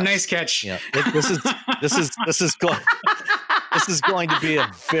nonsense. Oh, nice catch. This is going. This is going to be a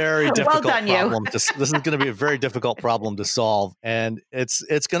very difficult problem. This is going to be a very difficult problem to solve, and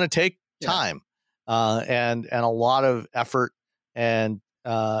it's going to take time and a lot of effort and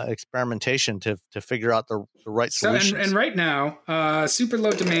experimentation to figure out the right solutions. And right now, super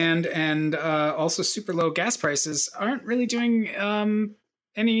low demand and also super low gas prices aren't really doing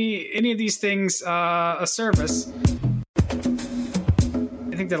any of these things a service.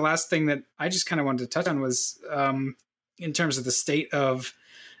 I think the last thing that I just kind of wanted to touch on was in terms of the state of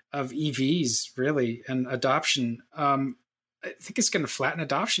EVs, really, and adoption. I think it's going to flatten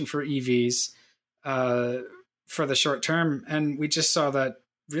adoption for EVs for the short term. And we just saw that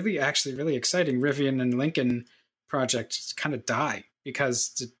really exciting Rivian and Lincoln project kind of die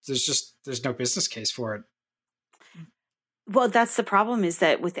because there's no business case for it. Well, that's the problem, is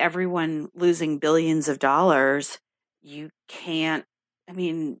that with everyone losing billions of dollars, you can't,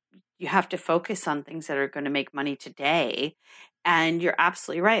 you have to focus on things that are going to make money today. And you're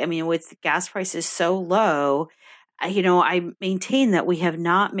absolutely right. With gas prices so low, I maintain that we have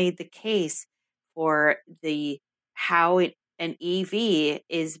not made the case for how an EV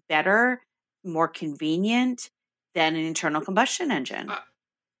is better, more convenient than an internal combustion engine.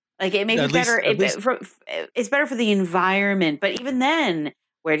 It may be better. It's better for the environment, but even then,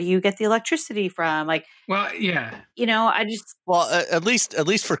 where do you get the electricity from? At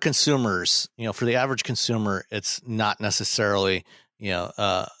least for consumers, for the average consumer, it's not necessarily,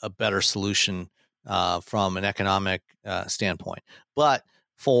 a better solution from an economic standpoint. But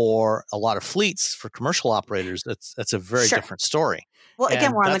for a lot of fleets, for commercial operators, that's a very different story. Well,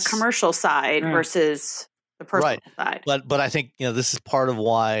 again, we're on the commercial side versus the personal side. But I think this is part of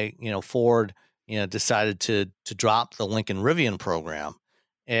why Ford decided to drop the Lincoln Rivian program.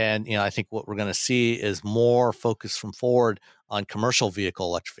 And, I think what we're going to see is more focus from Ford on commercial vehicle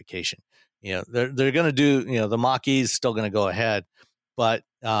electrification. They're going to do, the Mach-E is still going to go ahead. But,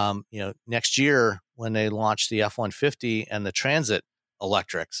 next year when they launch the F-150 and the Transit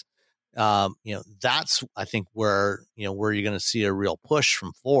electrics, that's, I think, where you're going to see a real push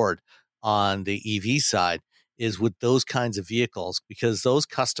from Ford on the EV side, is with those kinds of vehicles, because those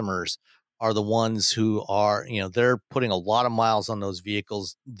customers are the ones who are, they're putting a lot of miles on those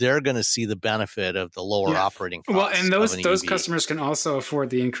vehicles. They're going to see the benefit of the lower operating costs. Well, and those customers can also afford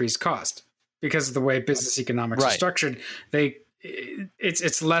the increased cost because of the way business economics are structured.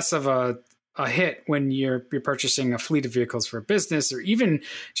 It's less of a hit when you're purchasing a fleet of vehicles for a business, or even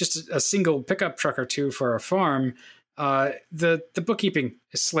just a single pickup truck or two for a farm. The bookkeeping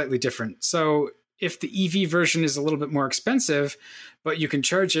is slightly different. So if the EV version is a little bit more expensive, but you can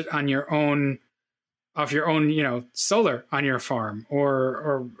charge it on your own solar on your farm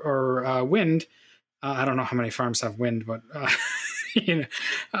or wind. I don't know how many farms have wind, but they'd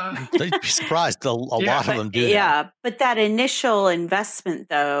be surprised. A lot of them do. Yeah, but that initial investment,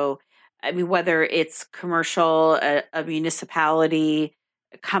 though, whether it's commercial, a municipality,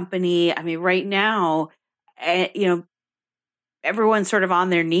 a company. Right now, everyone's sort of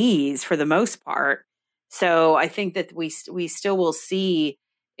on their knees for the most part. So I think that we still will see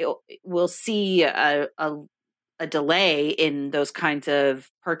a delay in those kinds of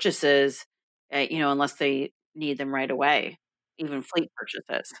purchases, unless they need them right away, even fleet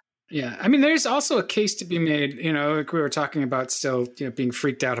purchases. Yeah. There's also a case to be made, like we were talking about still, being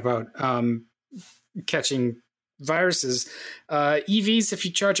freaked out about catching viruses. EVs, if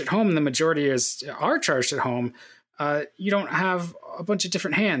you charge at home, and the majority are charged at home, you don't have a bunch of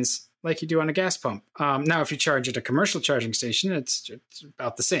different hands like you do on a gas pump. Now, if you charge at a commercial charging station, it's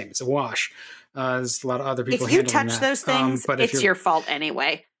about the same. It's a wash. There's a lot of other people. If you touch those things, it's your fault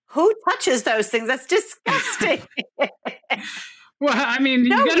anyway. Who touches those things? That's disgusting. Well,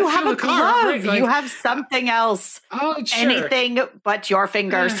 you have a glove. Right? You have something else. Oh, sure. Anything but your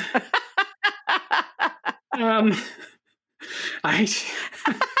fingers. Um, I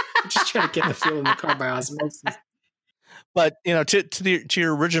just try to get the fuel in the car by osmosis. But to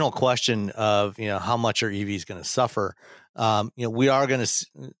your original question of how much are EVs going to suffer, we are going to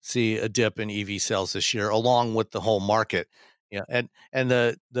see a dip in EV sales this year, along with the whole market. And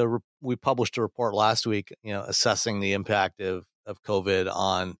we published a report last week, assessing the impact of COVID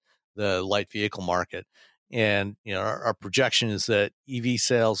on the light vehicle market, and our projection is that EV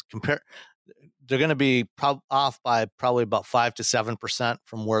sales they're going to be off by probably about 5 to 7%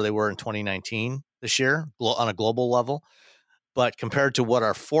 from where they were in 2019 this year on a global level. But compared to what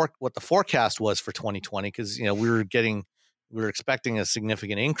the forecast was for 2020, because we were expecting a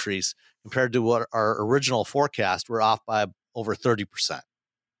significant increase, compared to what our original forecast, we're off by over 30%.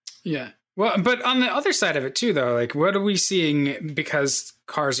 Yeah. Well, but on the other side of it too, though, like what are we seeing because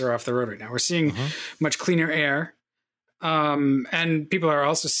cars are off the road right now? We're seeing much cleaner air. And people are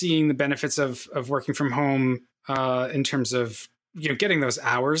also seeing the benefits of working from home in terms of getting those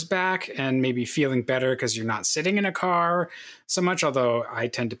hours back and maybe feeling better because you're not sitting in a car so much. Although I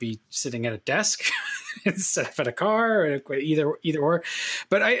tend to be sitting at a desk instead of at a car, or either or.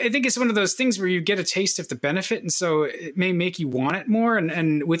 But I think it's one of those things where you get a taste of the benefit, and so it may make you want it more.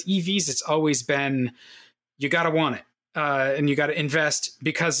 And with EVs, it's always been you got to want it and you got to invest,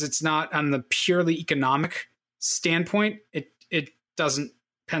 because it's not on the purely economic standpoint, it doesn't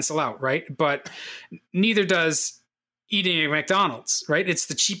pencil out, right? But neither does eating at McDonald's, right? It's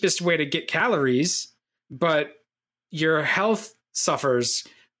the cheapest way to get calories, but your health suffers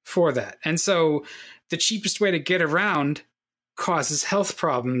for that. And so the cheapest way to get around causes health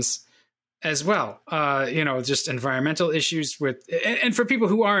problems as well. Just environmental issues and for people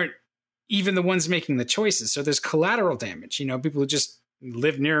who aren't even the ones making the choices. So there's collateral damage, people who just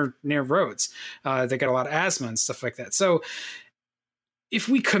live near roads. They got a lot of asthma and stuff like that. So if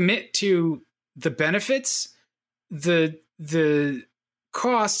we commit to the benefits, the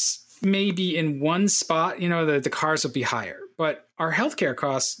costs may be in one spot, the cars will be higher, but our healthcare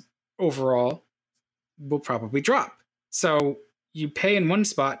costs overall will probably drop. So you pay in one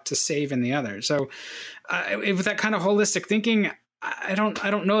spot to save in the other. So with that kind of holistic thinking, I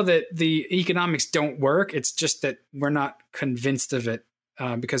don't know that the economics don't work. It's just that we're not convinced of it.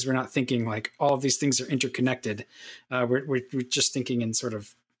 Because we're not thinking like all of these things are interconnected. We're just thinking in sort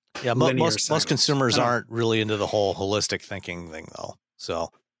of most consumers aren't really into the whole holistic thinking thing, though. So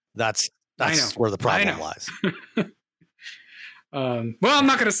that's where the problem lies. Well, I'm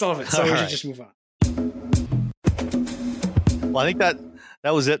not going to solve it, so we should just move on. Well, I think that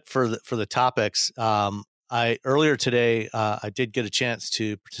was it for the topics. Earlier today, I did get a chance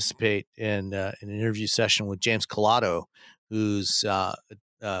to participate in an interview session with James Colato, who's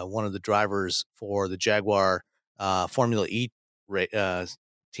one of the drivers for the Jaguar Formula E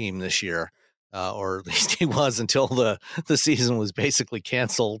team this year, or at least he was until the season was basically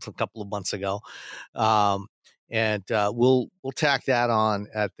canceled a couple of months ago. And we'll tack that on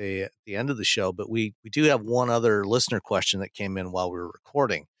at the end of the show. But we do have one other listener question that came in while we were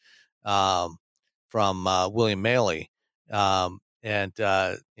recording from William Maley.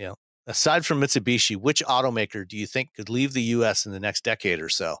 Aside from Mitsubishi, which automaker do you think could leave the U.S. in the next decade or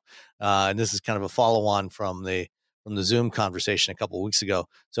so? And this is kind of a follow-on from the Zoom conversation a couple of weeks ago.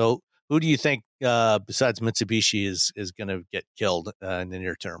 So, who do you think besides Mitsubishi is going to get killed in the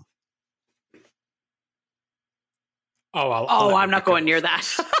near term? I'm not going near that.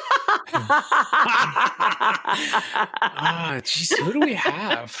 Geez, who do we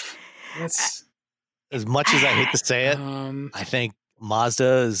have? As much as I hate to say it, I think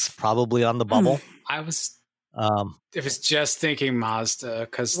Mazda is probably on the bubble. I was just thinking Mazda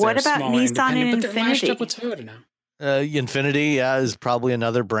because what about small Nissan and but they're lashed Infiniti? up with Toyota now. Infiniti, is probably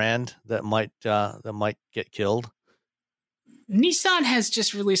another brand that might get killed. Nissan has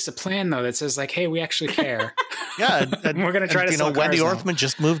just released a plan though that says like, "Hey, we actually care." Yeah, we're going to try to sell Wendy cars Orthman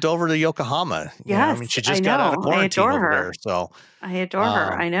just moved over to Yokohama. Yes, she just got out of quarantine over there. So I adore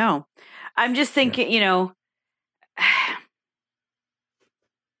her. I know. I'm just thinking,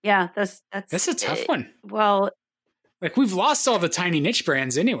 yeah, that's a tough one. Well, like we've lost all the tiny niche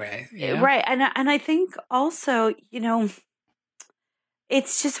brands anyway, right? And I think also,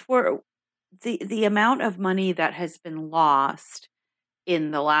 it's just where the amount of money that has been lost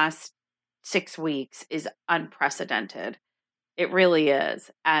in the last 6 weeks is unprecedented. It really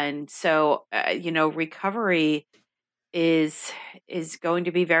is. And so, recovery is going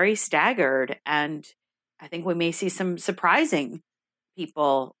to be very staggered. And I think we may see some surprising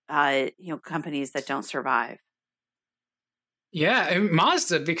people, companies that don't survive. Yeah. And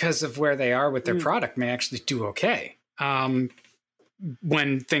Mazda, because of where they are with their product, may actually do okay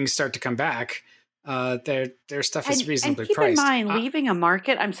when things start to come back. Their stuff is reasonably and keep priced. in mind, leaving a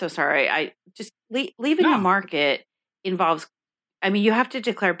market. I'm so sorry. I just leaving a market involves. I mean, you have to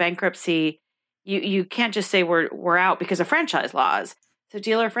declare bankruptcy. You can't just say we're out because of franchise laws. So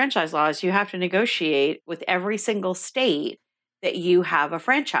dealer franchise laws, you have to negotiate with every single state that you have a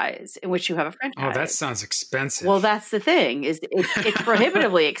franchise in which you have a franchise. Oh, that sounds expensive. Well, that's the thing is it's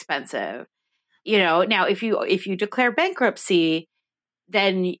prohibitively expensive. Now if you declare bankruptcy,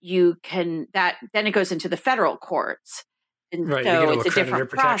 then you can then it goes into the federal courts. And right, so it's a different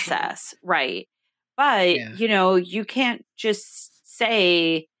process. Right. But, you can't just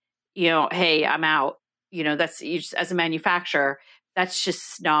say, hey, I'm out. That's you just, as a manufacturer, that's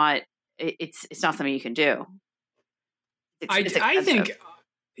just not, it's not something you can do. I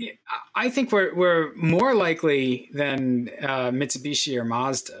think we're more likely than Mitsubishi or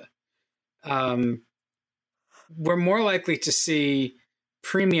Mazda. We're more likely to see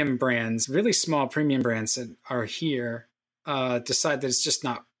premium brands, really small premium brands that are here, decide that it's just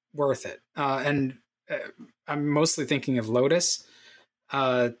not worth it. And I'm mostly thinking of Lotus.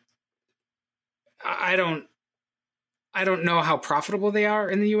 I don't know how profitable they are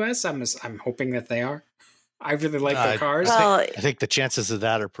in the US. I'm hoping that they are. I really like their cars. I think the chances of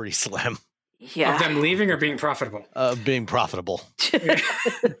that are pretty slim. Yeah. Of them leaving or being profitable? Being profitable.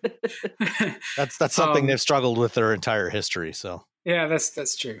 That's something they've struggled with their entire history. So yeah,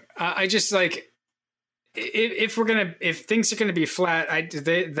 that's true. I just like if things are gonna be flat,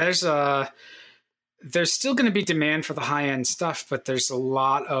 there's still gonna be demand for the high end stuff, but there's a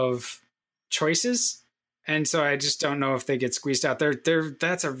lot of choices. And so I just don't know if they get squeezed out. They're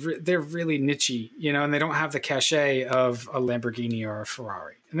really niche-y, and they don't have the cachet of a Lamborghini or a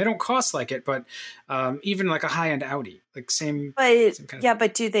Ferrari, and they don't cost like it. But even like a high-end Audi, like same. But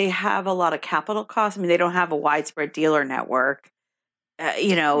but do they have a lot of capital costs? I mean, they don't have a widespread dealer network,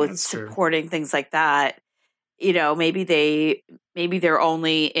 supporting things like that. Maybe they're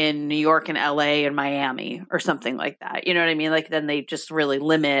only in New York and LA and Miami or something like that. You know what I mean? Like then they just really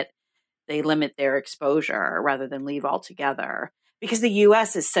limit their exposure rather than leave altogether, because the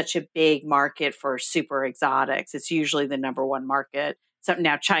US is such a big market for super exotics. It's usually the number one market. So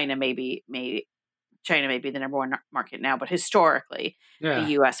now China may be the number one market now, but historically the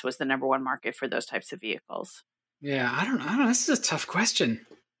US was the number one market for those types of vehicles. Yeah. I don't know. This is a tough question.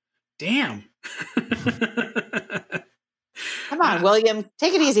 Damn. Come on, William,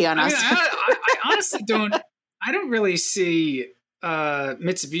 take it easy on us. I honestly don't really see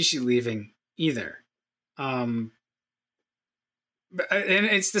Mitsubishi leaving either. And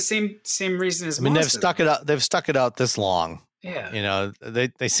it's the same reason as Mazda. they've stuck it out this long. Yeah.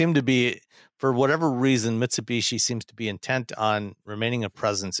 They seem to be, for whatever reason, Mitsubishi seems to be intent on remaining a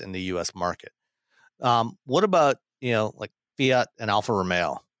presence in the US market. What about, like Fiat and Alfa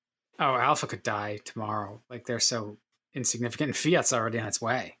Romeo? Oh, Alfa could die tomorrow. Like they're so insignificant, and Fiat's already on its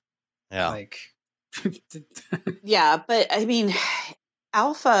way. Yeah. Like yeah, but I mean,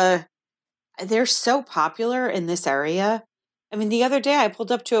 Alfa, they're so popular in this area. I mean, the other day I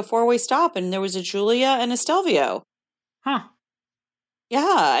pulled up to a 4-way stop and there was a Giulia and a Stelvio. Huh. Yeah,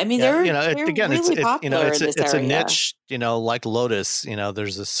 I mean, they're really popular in this it's area. a niche, like Lotus.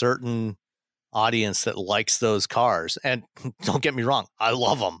 There's a certain audience that likes those cars, and don't get me wrong, I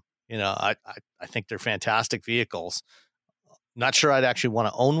love them. I think they're fantastic vehicles. Not sure I'd actually want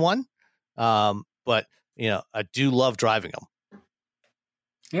to own one. But I do love driving them.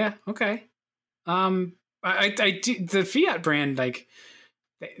 Yeah. Okay. I do, the Fiat brand, like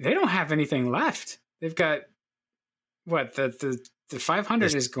they don't have anything left. They've got what the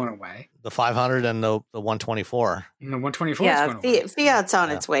 500 is going away. The 500 and the 124. And the 124 is going away. Fiat's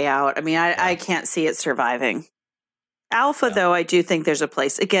on its way out. I mean, I can't see it surviving. Alfa, though, I do think there's a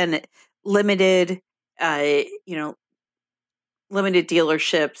place. Again, limited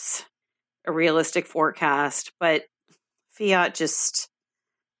dealerships, a realistic forecast, but Fiat just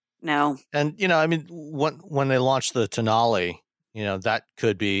no. And I mean, when they launched the Tonale, that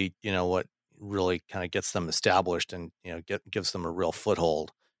could be what really kind of gets them established and gives them a real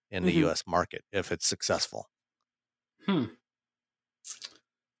foothold in the U.S. market if it's successful.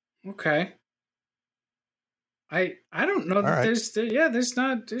 Okay. I don't know that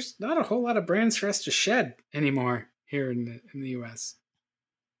there's not a whole lot of brands for us to shed anymore here in the US.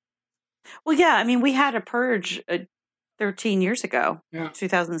 Well, yeah, I mean, we had a purge 13 years ago,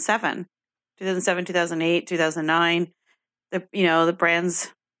 2007, 2008, 2009. The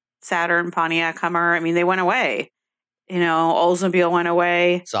brands Saturn, Pontiac, Hummer. I mean, they went away. Oldsmobile went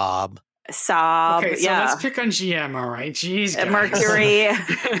away. Saab. Okay, so let's pick on GM. All right, jeez, guys.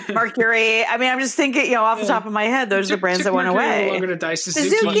 Mercury. I mean, I'm just thinking, off the top of my head, those are the brands that went away. Longer to die.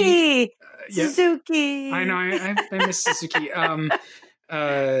 Suzuki. Yeah. Suzuki. I know. I miss Suzuki.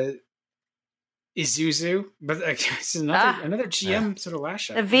 Isuzu, but it's another GM sort of lash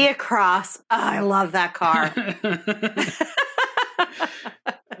up. The Via Cross. Oh, I love that car.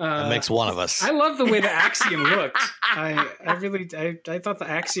 That makes one of us. I love the way the Axiom looked. I thought the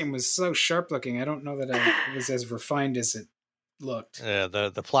Axiom was so sharp looking. I don't know that it was as refined as it looked. Yeah,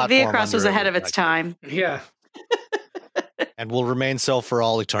 the platform. Via Cross was ahead of its time. Yeah. And will remain so for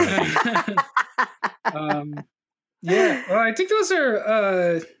all eternity. Yeah. Well, I think those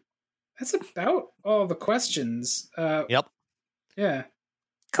are that's about all the questions. Yep. Yeah.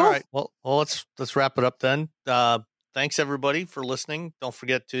 Cool. All right. Well, let's wrap it up then. Thanks everybody for listening. Don't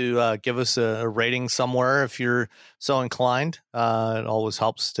forget to give us a rating somewhere if you're so inclined. It always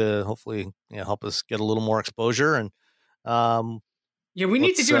helps to hopefully help us get a little more exposure. And yeah, we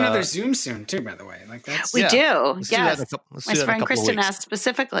need to do another Zoom soon too. By the way, like that's we do. Yes, my friend Kristen asked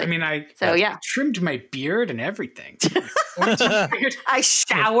specifically. I mean, I trimmed my beard and everything. I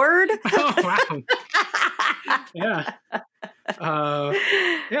showered. Oh wow! Yeah,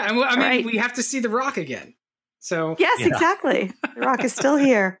 yeah. And I mean, we have to see The Rock again. So yes, exactly. The Rock is still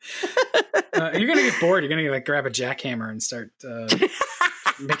here. You're gonna get bored. You're gonna grab a jackhammer and start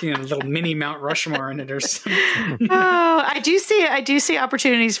making a little mini Mount Rushmore in it or something. Oh, I do see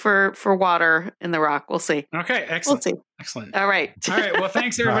opportunities for water in The Rock. We'll see. Okay, excellent. We'll see. Excellent. All right. All right. Well,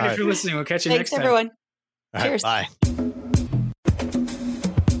 thanks everybody for listening. We'll catch you next time. Thanks, everyone. All Cheers. Right, bye.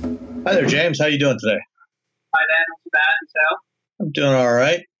 Hi there, James. How you doing today? Hi there. Not too bad. Yourself? I'm doing all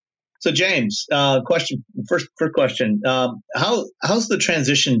right. So, James, first question. How's the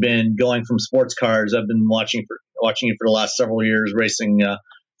transition been going from sports cars? I've been watching you for the last several years, racing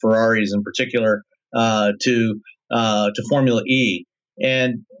Ferraris in particular, to Formula E.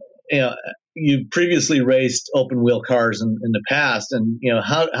 And you previously raced open wheel cars in the past, and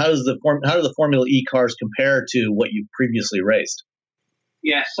how do the Formula E cars compare to what you previously raced?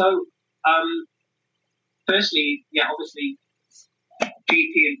 Yeah. So, firstly, obviously,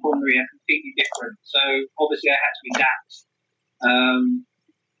 GT and Formula E are completely different. So obviously I had to adapt.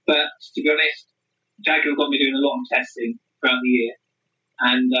 But to be honest, Jaguar got me doing a lot of testing throughout the year,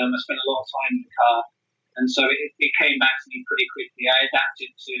 and I spent a lot of time in the car, and so it came back to me pretty quickly. I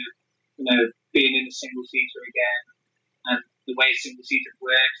adapted to being in a single seater again, and the way single seater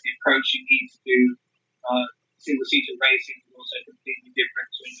works, the approach you need to do single seater racing is also completely different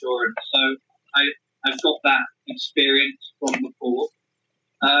to endurance. So I've got that experience from before.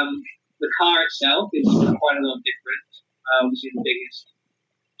 The car itself is quite a lot different. Obviously, the biggest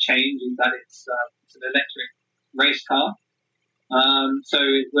change is that it's an electric race car. So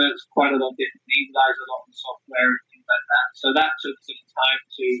it works quite a lot differently. It relies a lot on software and things like that. So that took some time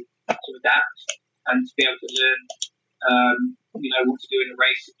to adapt and to be able to learn, what to do in a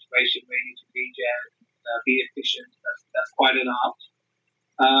race situation where you need to regen, be efficient. That's quite an art.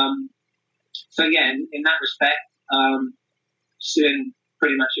 So yeah, in that respect, still in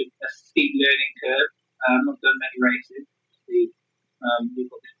pretty much a steep learning curve. I've not done many races. We've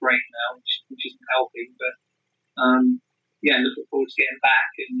got this break now, which isn't helping. But looking forward to getting back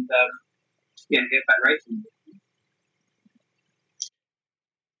and get back racing.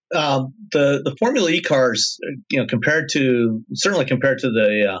 The Formula E cars, compared to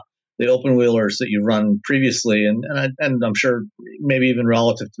the open wheelers that you've run previously, and I'm sure maybe even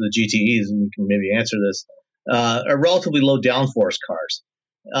relative to the GTEs, and you can maybe answer this, are relatively low downforce cars.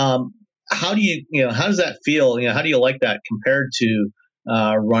 How does that feel? How do you like that compared to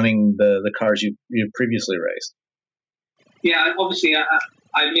running the cars you previously raced? Yeah, obviously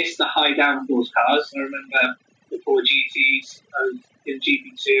I miss the high downforce cars. I remember before GTs, I was in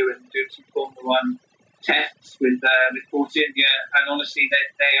GP2 and doing some Formula 1 tests with Force India, and honestly,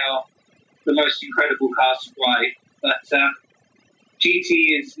 they are the most incredible cars to drive. But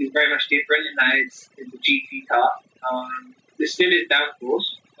GT is very much different in that it's a GT car. There still is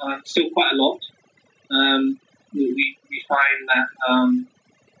downforce, still quite a lot. We find that,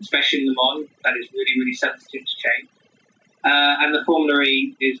 especially in Le Mans, that is really, really sensitive to change. And the Formula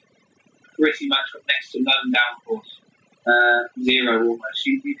E is pretty much got next to none downforce, zero almost.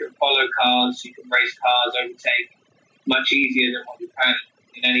 You can follow cars, you can race cars, overtake much easier than what you can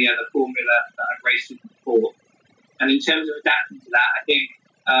in any other formula that I've raced in before. And in terms of adapting to that, I think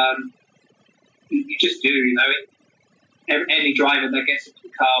you just do. Any driver that gets into the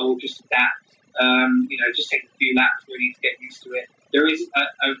car will just adapt. Just take a few laps really to get used to it. There is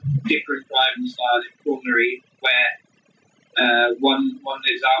a different driving style in Formula E where one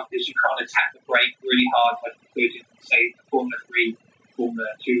example is you can't attack the brake really hard like you could in, say, a Formula 3, Formula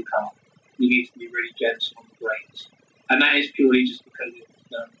 2 car. You need to be really gentle on the brakes. And that is purely just because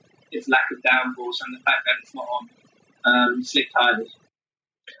it's its lack of downforce and the fact that it's not on slick tires.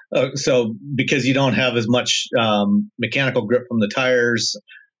 So because you don't have as much mechanical grip from the tires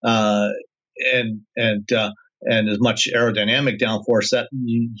and as much aerodynamic downforce, that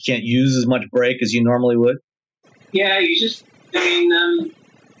you can't use as much brake as you normally would. Yeah,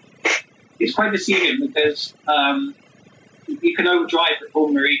 it's quite deceiving because you can overdrive the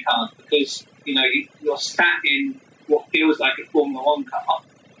Formula E cars because you're sat in what feels like a Formula One car,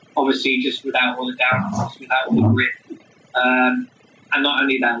 obviously just without all the downforce, without all the grip. And not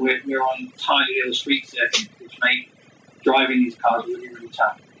only that, we're on tiny little street circuits, which make driving these cars really, really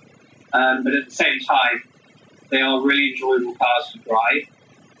tough. But at the same time, they are really enjoyable cars to drive.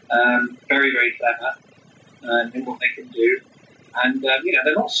 Very, very clever in what they can do. And,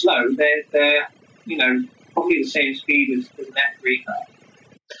 they're not slow. They're probably the same speed as an F3 car.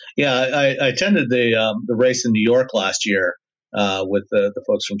 Yeah, I attended the race in New York last year with the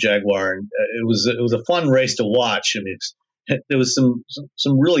folks from Jaguar, and it was a fun race to watch. I mean, there was some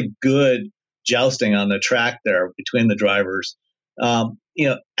really good jousting on the track there between the drivers.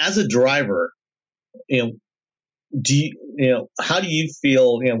 As a driver, how do you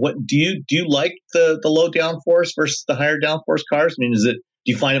feel? What do you like the low downforce versus the higher downforce cars? I mean, do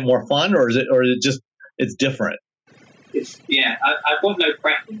you find it more fun, or is it just it's different? I've got no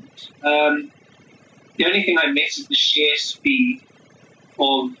preference. The only thing I miss is the sheer speed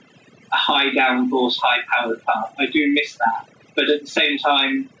of a high downforce, high powered car. I do miss that, but at the same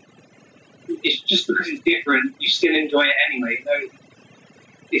time, it's just because it's different, you still enjoy it anyway.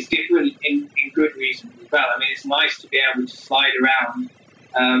 It's different in good reasons as well. I mean, it's nice to be able to slide around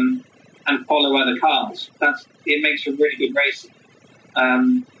and follow other cars. It makes for really good racing.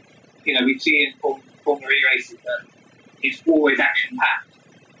 We see in Formula E races that it's always action packed.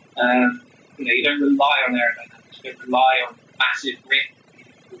 You don't rely on aerodynamics. You don't rely on massive grip.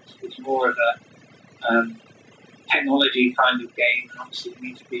 It's more of a technology kind of game, and obviously you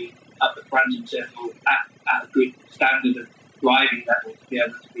need to be up the front in terms of at a good standard of driving level to be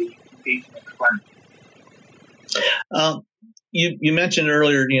able to be competing at the front. You mentioned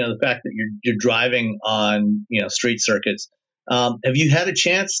earlier, the fact that you're driving on street circuits. Have you had a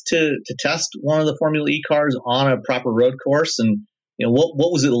chance to test one of the Formula E cars on a proper road course, and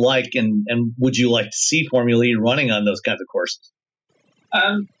what was it like, and would you like to see Formula E running on those kinds of courses?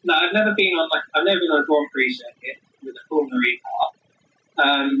 No, I've never been on a Grand Prix circuit with a Formula E car.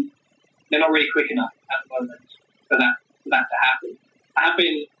 They're not really quick enough at the moment for that to happen. I have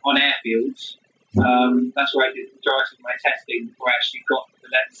been on airfields. That's where I did the majority of my testing before I actually got the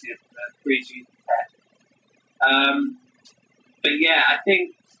Valencia for the pre-season test. But yeah, I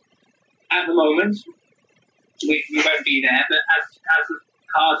think at the moment we won't be there. But as the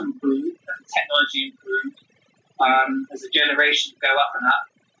cars improve, as the technology improves, as the generations go up and up,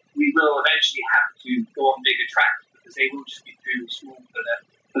 we will eventually have to go on bigger tracks because they will just be too small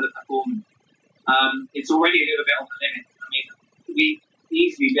for the performance. It's already a little bit on the limit. I mean, we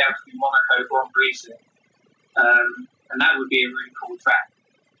easily be able to do Monaco Grand Prix, and that would be a really cool track.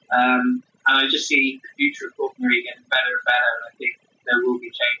 And I just see the future of Formula E getting better and better, and I think there will be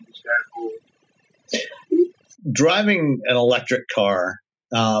changes going forward. Driving an electric car,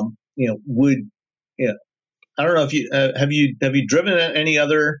 I don't know if you have you driven any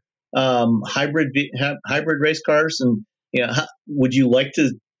other hybrid race cars, and would you like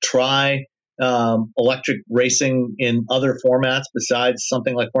to try electric racing in other formats besides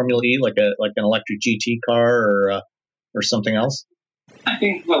something like Formula E, like an electric GT car or something else? I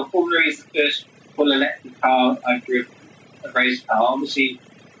think Formula E is the first full electric car I've driven, a race car. Obviously,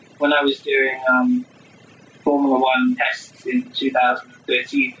 when I was doing Formula One tests in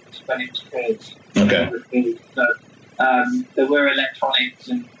 2013, when it was curves. Okay. So there were electronics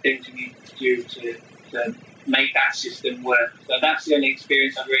and things we needed to do to make that system work. So that's the only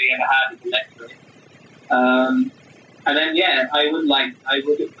experience I've really ever had with electric. And then I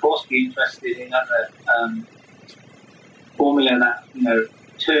would of course be interested in other formula that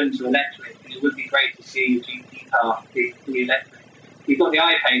turn to electric. It would be great to see a GT car be fully electric. We've got the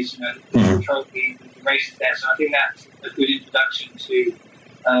iPace, the trophy, the races there. So I think that's a good introduction to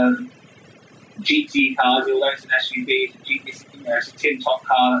GT cars, although it's an SUV. It's a tin top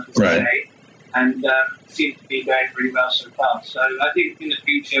car, right? And seems to be going really well so far. So I think in the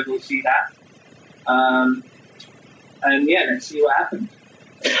future we'll see that. Let's see what happens.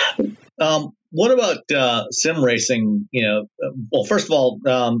 What about sim racing? Well, first of all,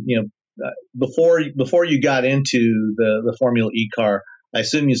 before you got into the Formula E car, I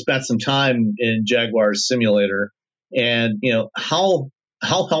assume you spent some time in Jaguar's simulator, and how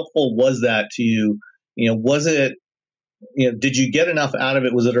helpful was that to you? Was it did you get enough out of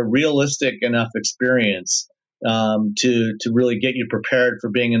it? Was it a realistic enough experience to really get you prepared for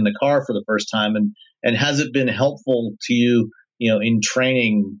being in the car for the first time? And has it been helpful to you, in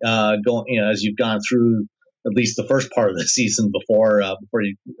training as you've gone through at least the first part of the season before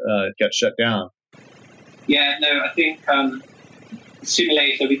you got shut down? Yeah, no, I think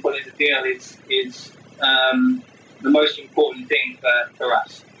simulator, we call it the deal, is the most important thing for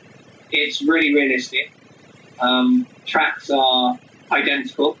us. It's really realistic. Tracks are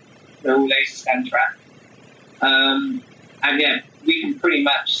identical. They're all laser stand track. And yeah, we can pretty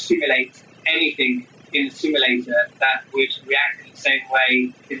much simulate anything in the simulator that would react in the same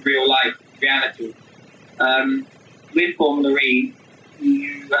way in real life, reality. With Formula E,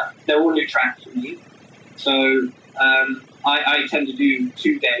 they're all new tracks for me. So I tend to do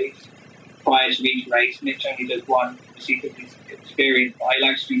 2 days prior to each race. Mitch only does one, obviously because he's experienced, but I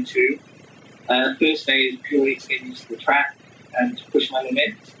like to do 2. First day is purely to get used to the track and to push my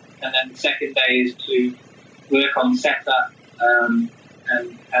limits. And then the second day is to work on setup and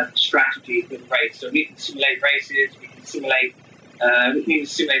strategy for the race. So we can simulate races, we can simulate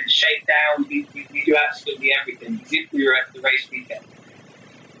the shakedowns, we do absolutely everything as if we were at the race weekend.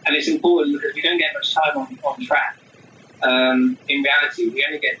 And it's important because we don't get much time on track. In reality, we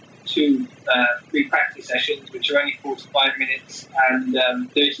only get 2 pre-practice sessions, which are only 45 minutes and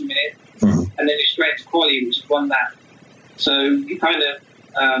 30 minutes. Mm-hmm. And then you're straight to quali, which is 1 lap. So you kind of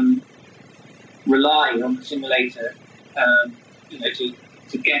rely on the simulator,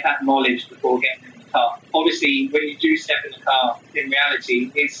 to get that knowledge before getting in the car. Obviously, when you do step in the car, in reality,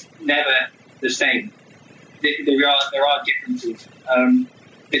 it's never the same. There are differences,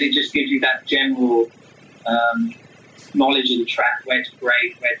 but it just gives you that general knowledge of the track, where to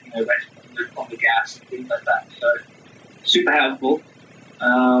brake, where to move on the gas, and things like that. So super helpful.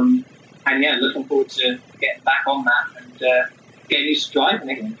 And yeah, looking forward to getting back on that and getting used to driving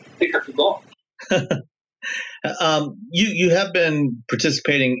again. I think I forgot. You have been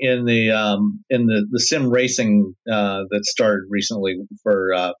participating in the sim racing that started recently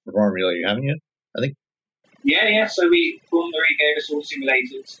for Formula E, haven't you? I think. Yeah. So Formula E gave us all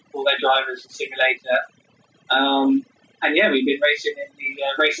simulators, all their drivers a simulator, and yeah, we've been racing in the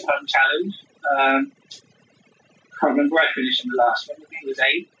Race at Home Challenge. Can't remember where I finished in the last one. I think it was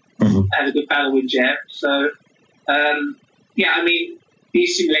 8. Mm-hmm. I had a good battle with Jeff. So yeah, I mean,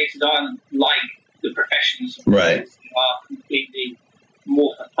 these simulators aren't like the professional simulators. Right. They are completely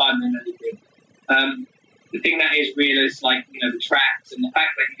more for fun than anything. The thing that is real is the tracks and the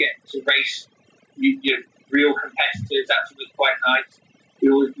fact that you get to race your real competitors. That's really quite nice.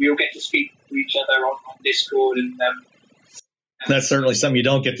 We all get to speak to each other on Discord, and that's certainly something you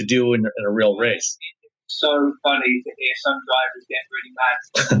don't get to do in a real race. It's so funny to hear some drivers get really mad,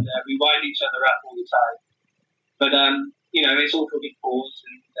 and we wind each other up all the time. But it's all for good cause,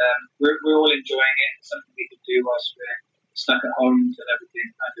 and we're all enjoying it. It's something we can do whilst we're stuck at home until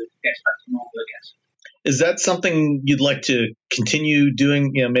everything kind of gets back to normal, I guess. Is that something you'd like to continue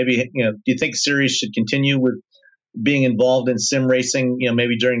doing? Do you think series should continue with being involved in sim racing?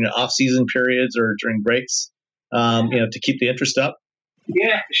 Maybe during the off-season periods or during breaks, to keep the interest up.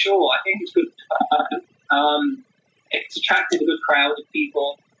 Yeah, for sure. I think it's good. It's attracted a good crowd of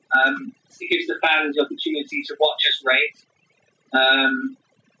people. It gives the fans the opportunity to watch us race.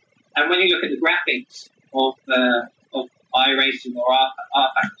 And when you look at the graphics of iRacing or R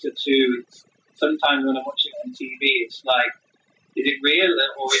Factor 2, it's sometimes when I'm watching it on TV, it's like, is it real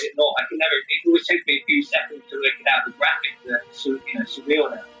or is it not? It always takes me a few seconds to look at the graphics that are surreal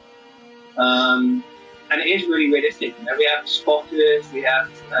now. And it is really realistic. We have spotters, we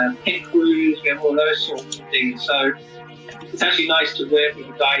have pit crews, we have all those sorts of things. So it's actually nice to work with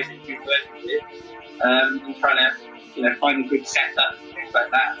the guys that you're working with and trying to find a good setup and things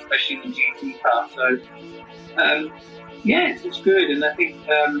like that, especially in the GT car. So yeah, it's good, and I think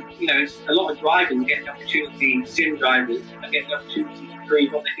it's a lot of drivers get the opportunity. Sim drivers get the opportunity to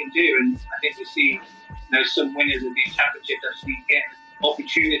prove what they can do, and I think we see some winners of these championships actually get the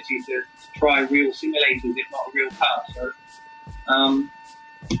opportunity to try real simulators, if not a real car. So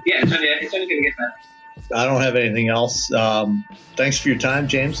yeah, it's only going to get better. I don't have anything else. Thanks for your time,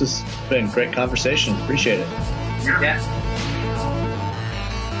 James. This has been a great conversation. Appreciate it. Yeah.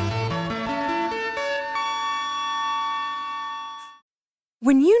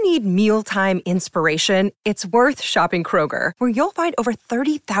 When you need need mealtime inspiration, it's worth shopping Kroger, where you'll find over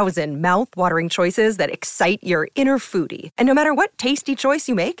 30,000 mouth-watering choices that excite your inner foodie. And no matter what tasty choice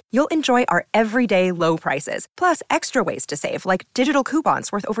you make, you'll enjoy our everyday low prices, plus extra ways to save, like digital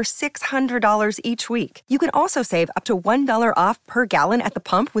coupons worth over $600 each week. You can also save up to $1 off per gallon at the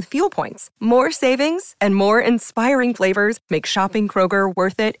pump with fuel points. More savings and more inspiring flavors make shopping Kroger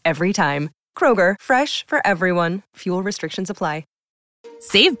worth it every time. Kroger, fresh for everyone. Fuel restrictions apply.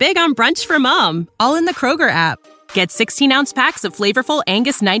 Save big on brunch for mom, all in the Kroger app. Get 16-ounce packs of flavorful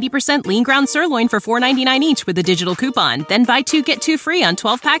Angus 90% lean ground sirloin for $4.99 each with a digital coupon. Then buy 2, get 2 free on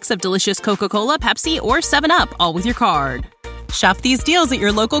 12 packs of delicious Coca-Cola, Pepsi, or 7-Up, all with your card. Shop these deals at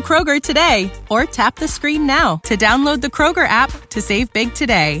your local Kroger today, or tap the screen now to download the Kroger app to save big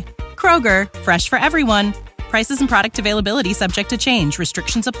today. Kroger, fresh for everyone. Prices and product availability subject to change.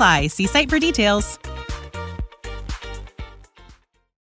 Restrictions apply. See site for details.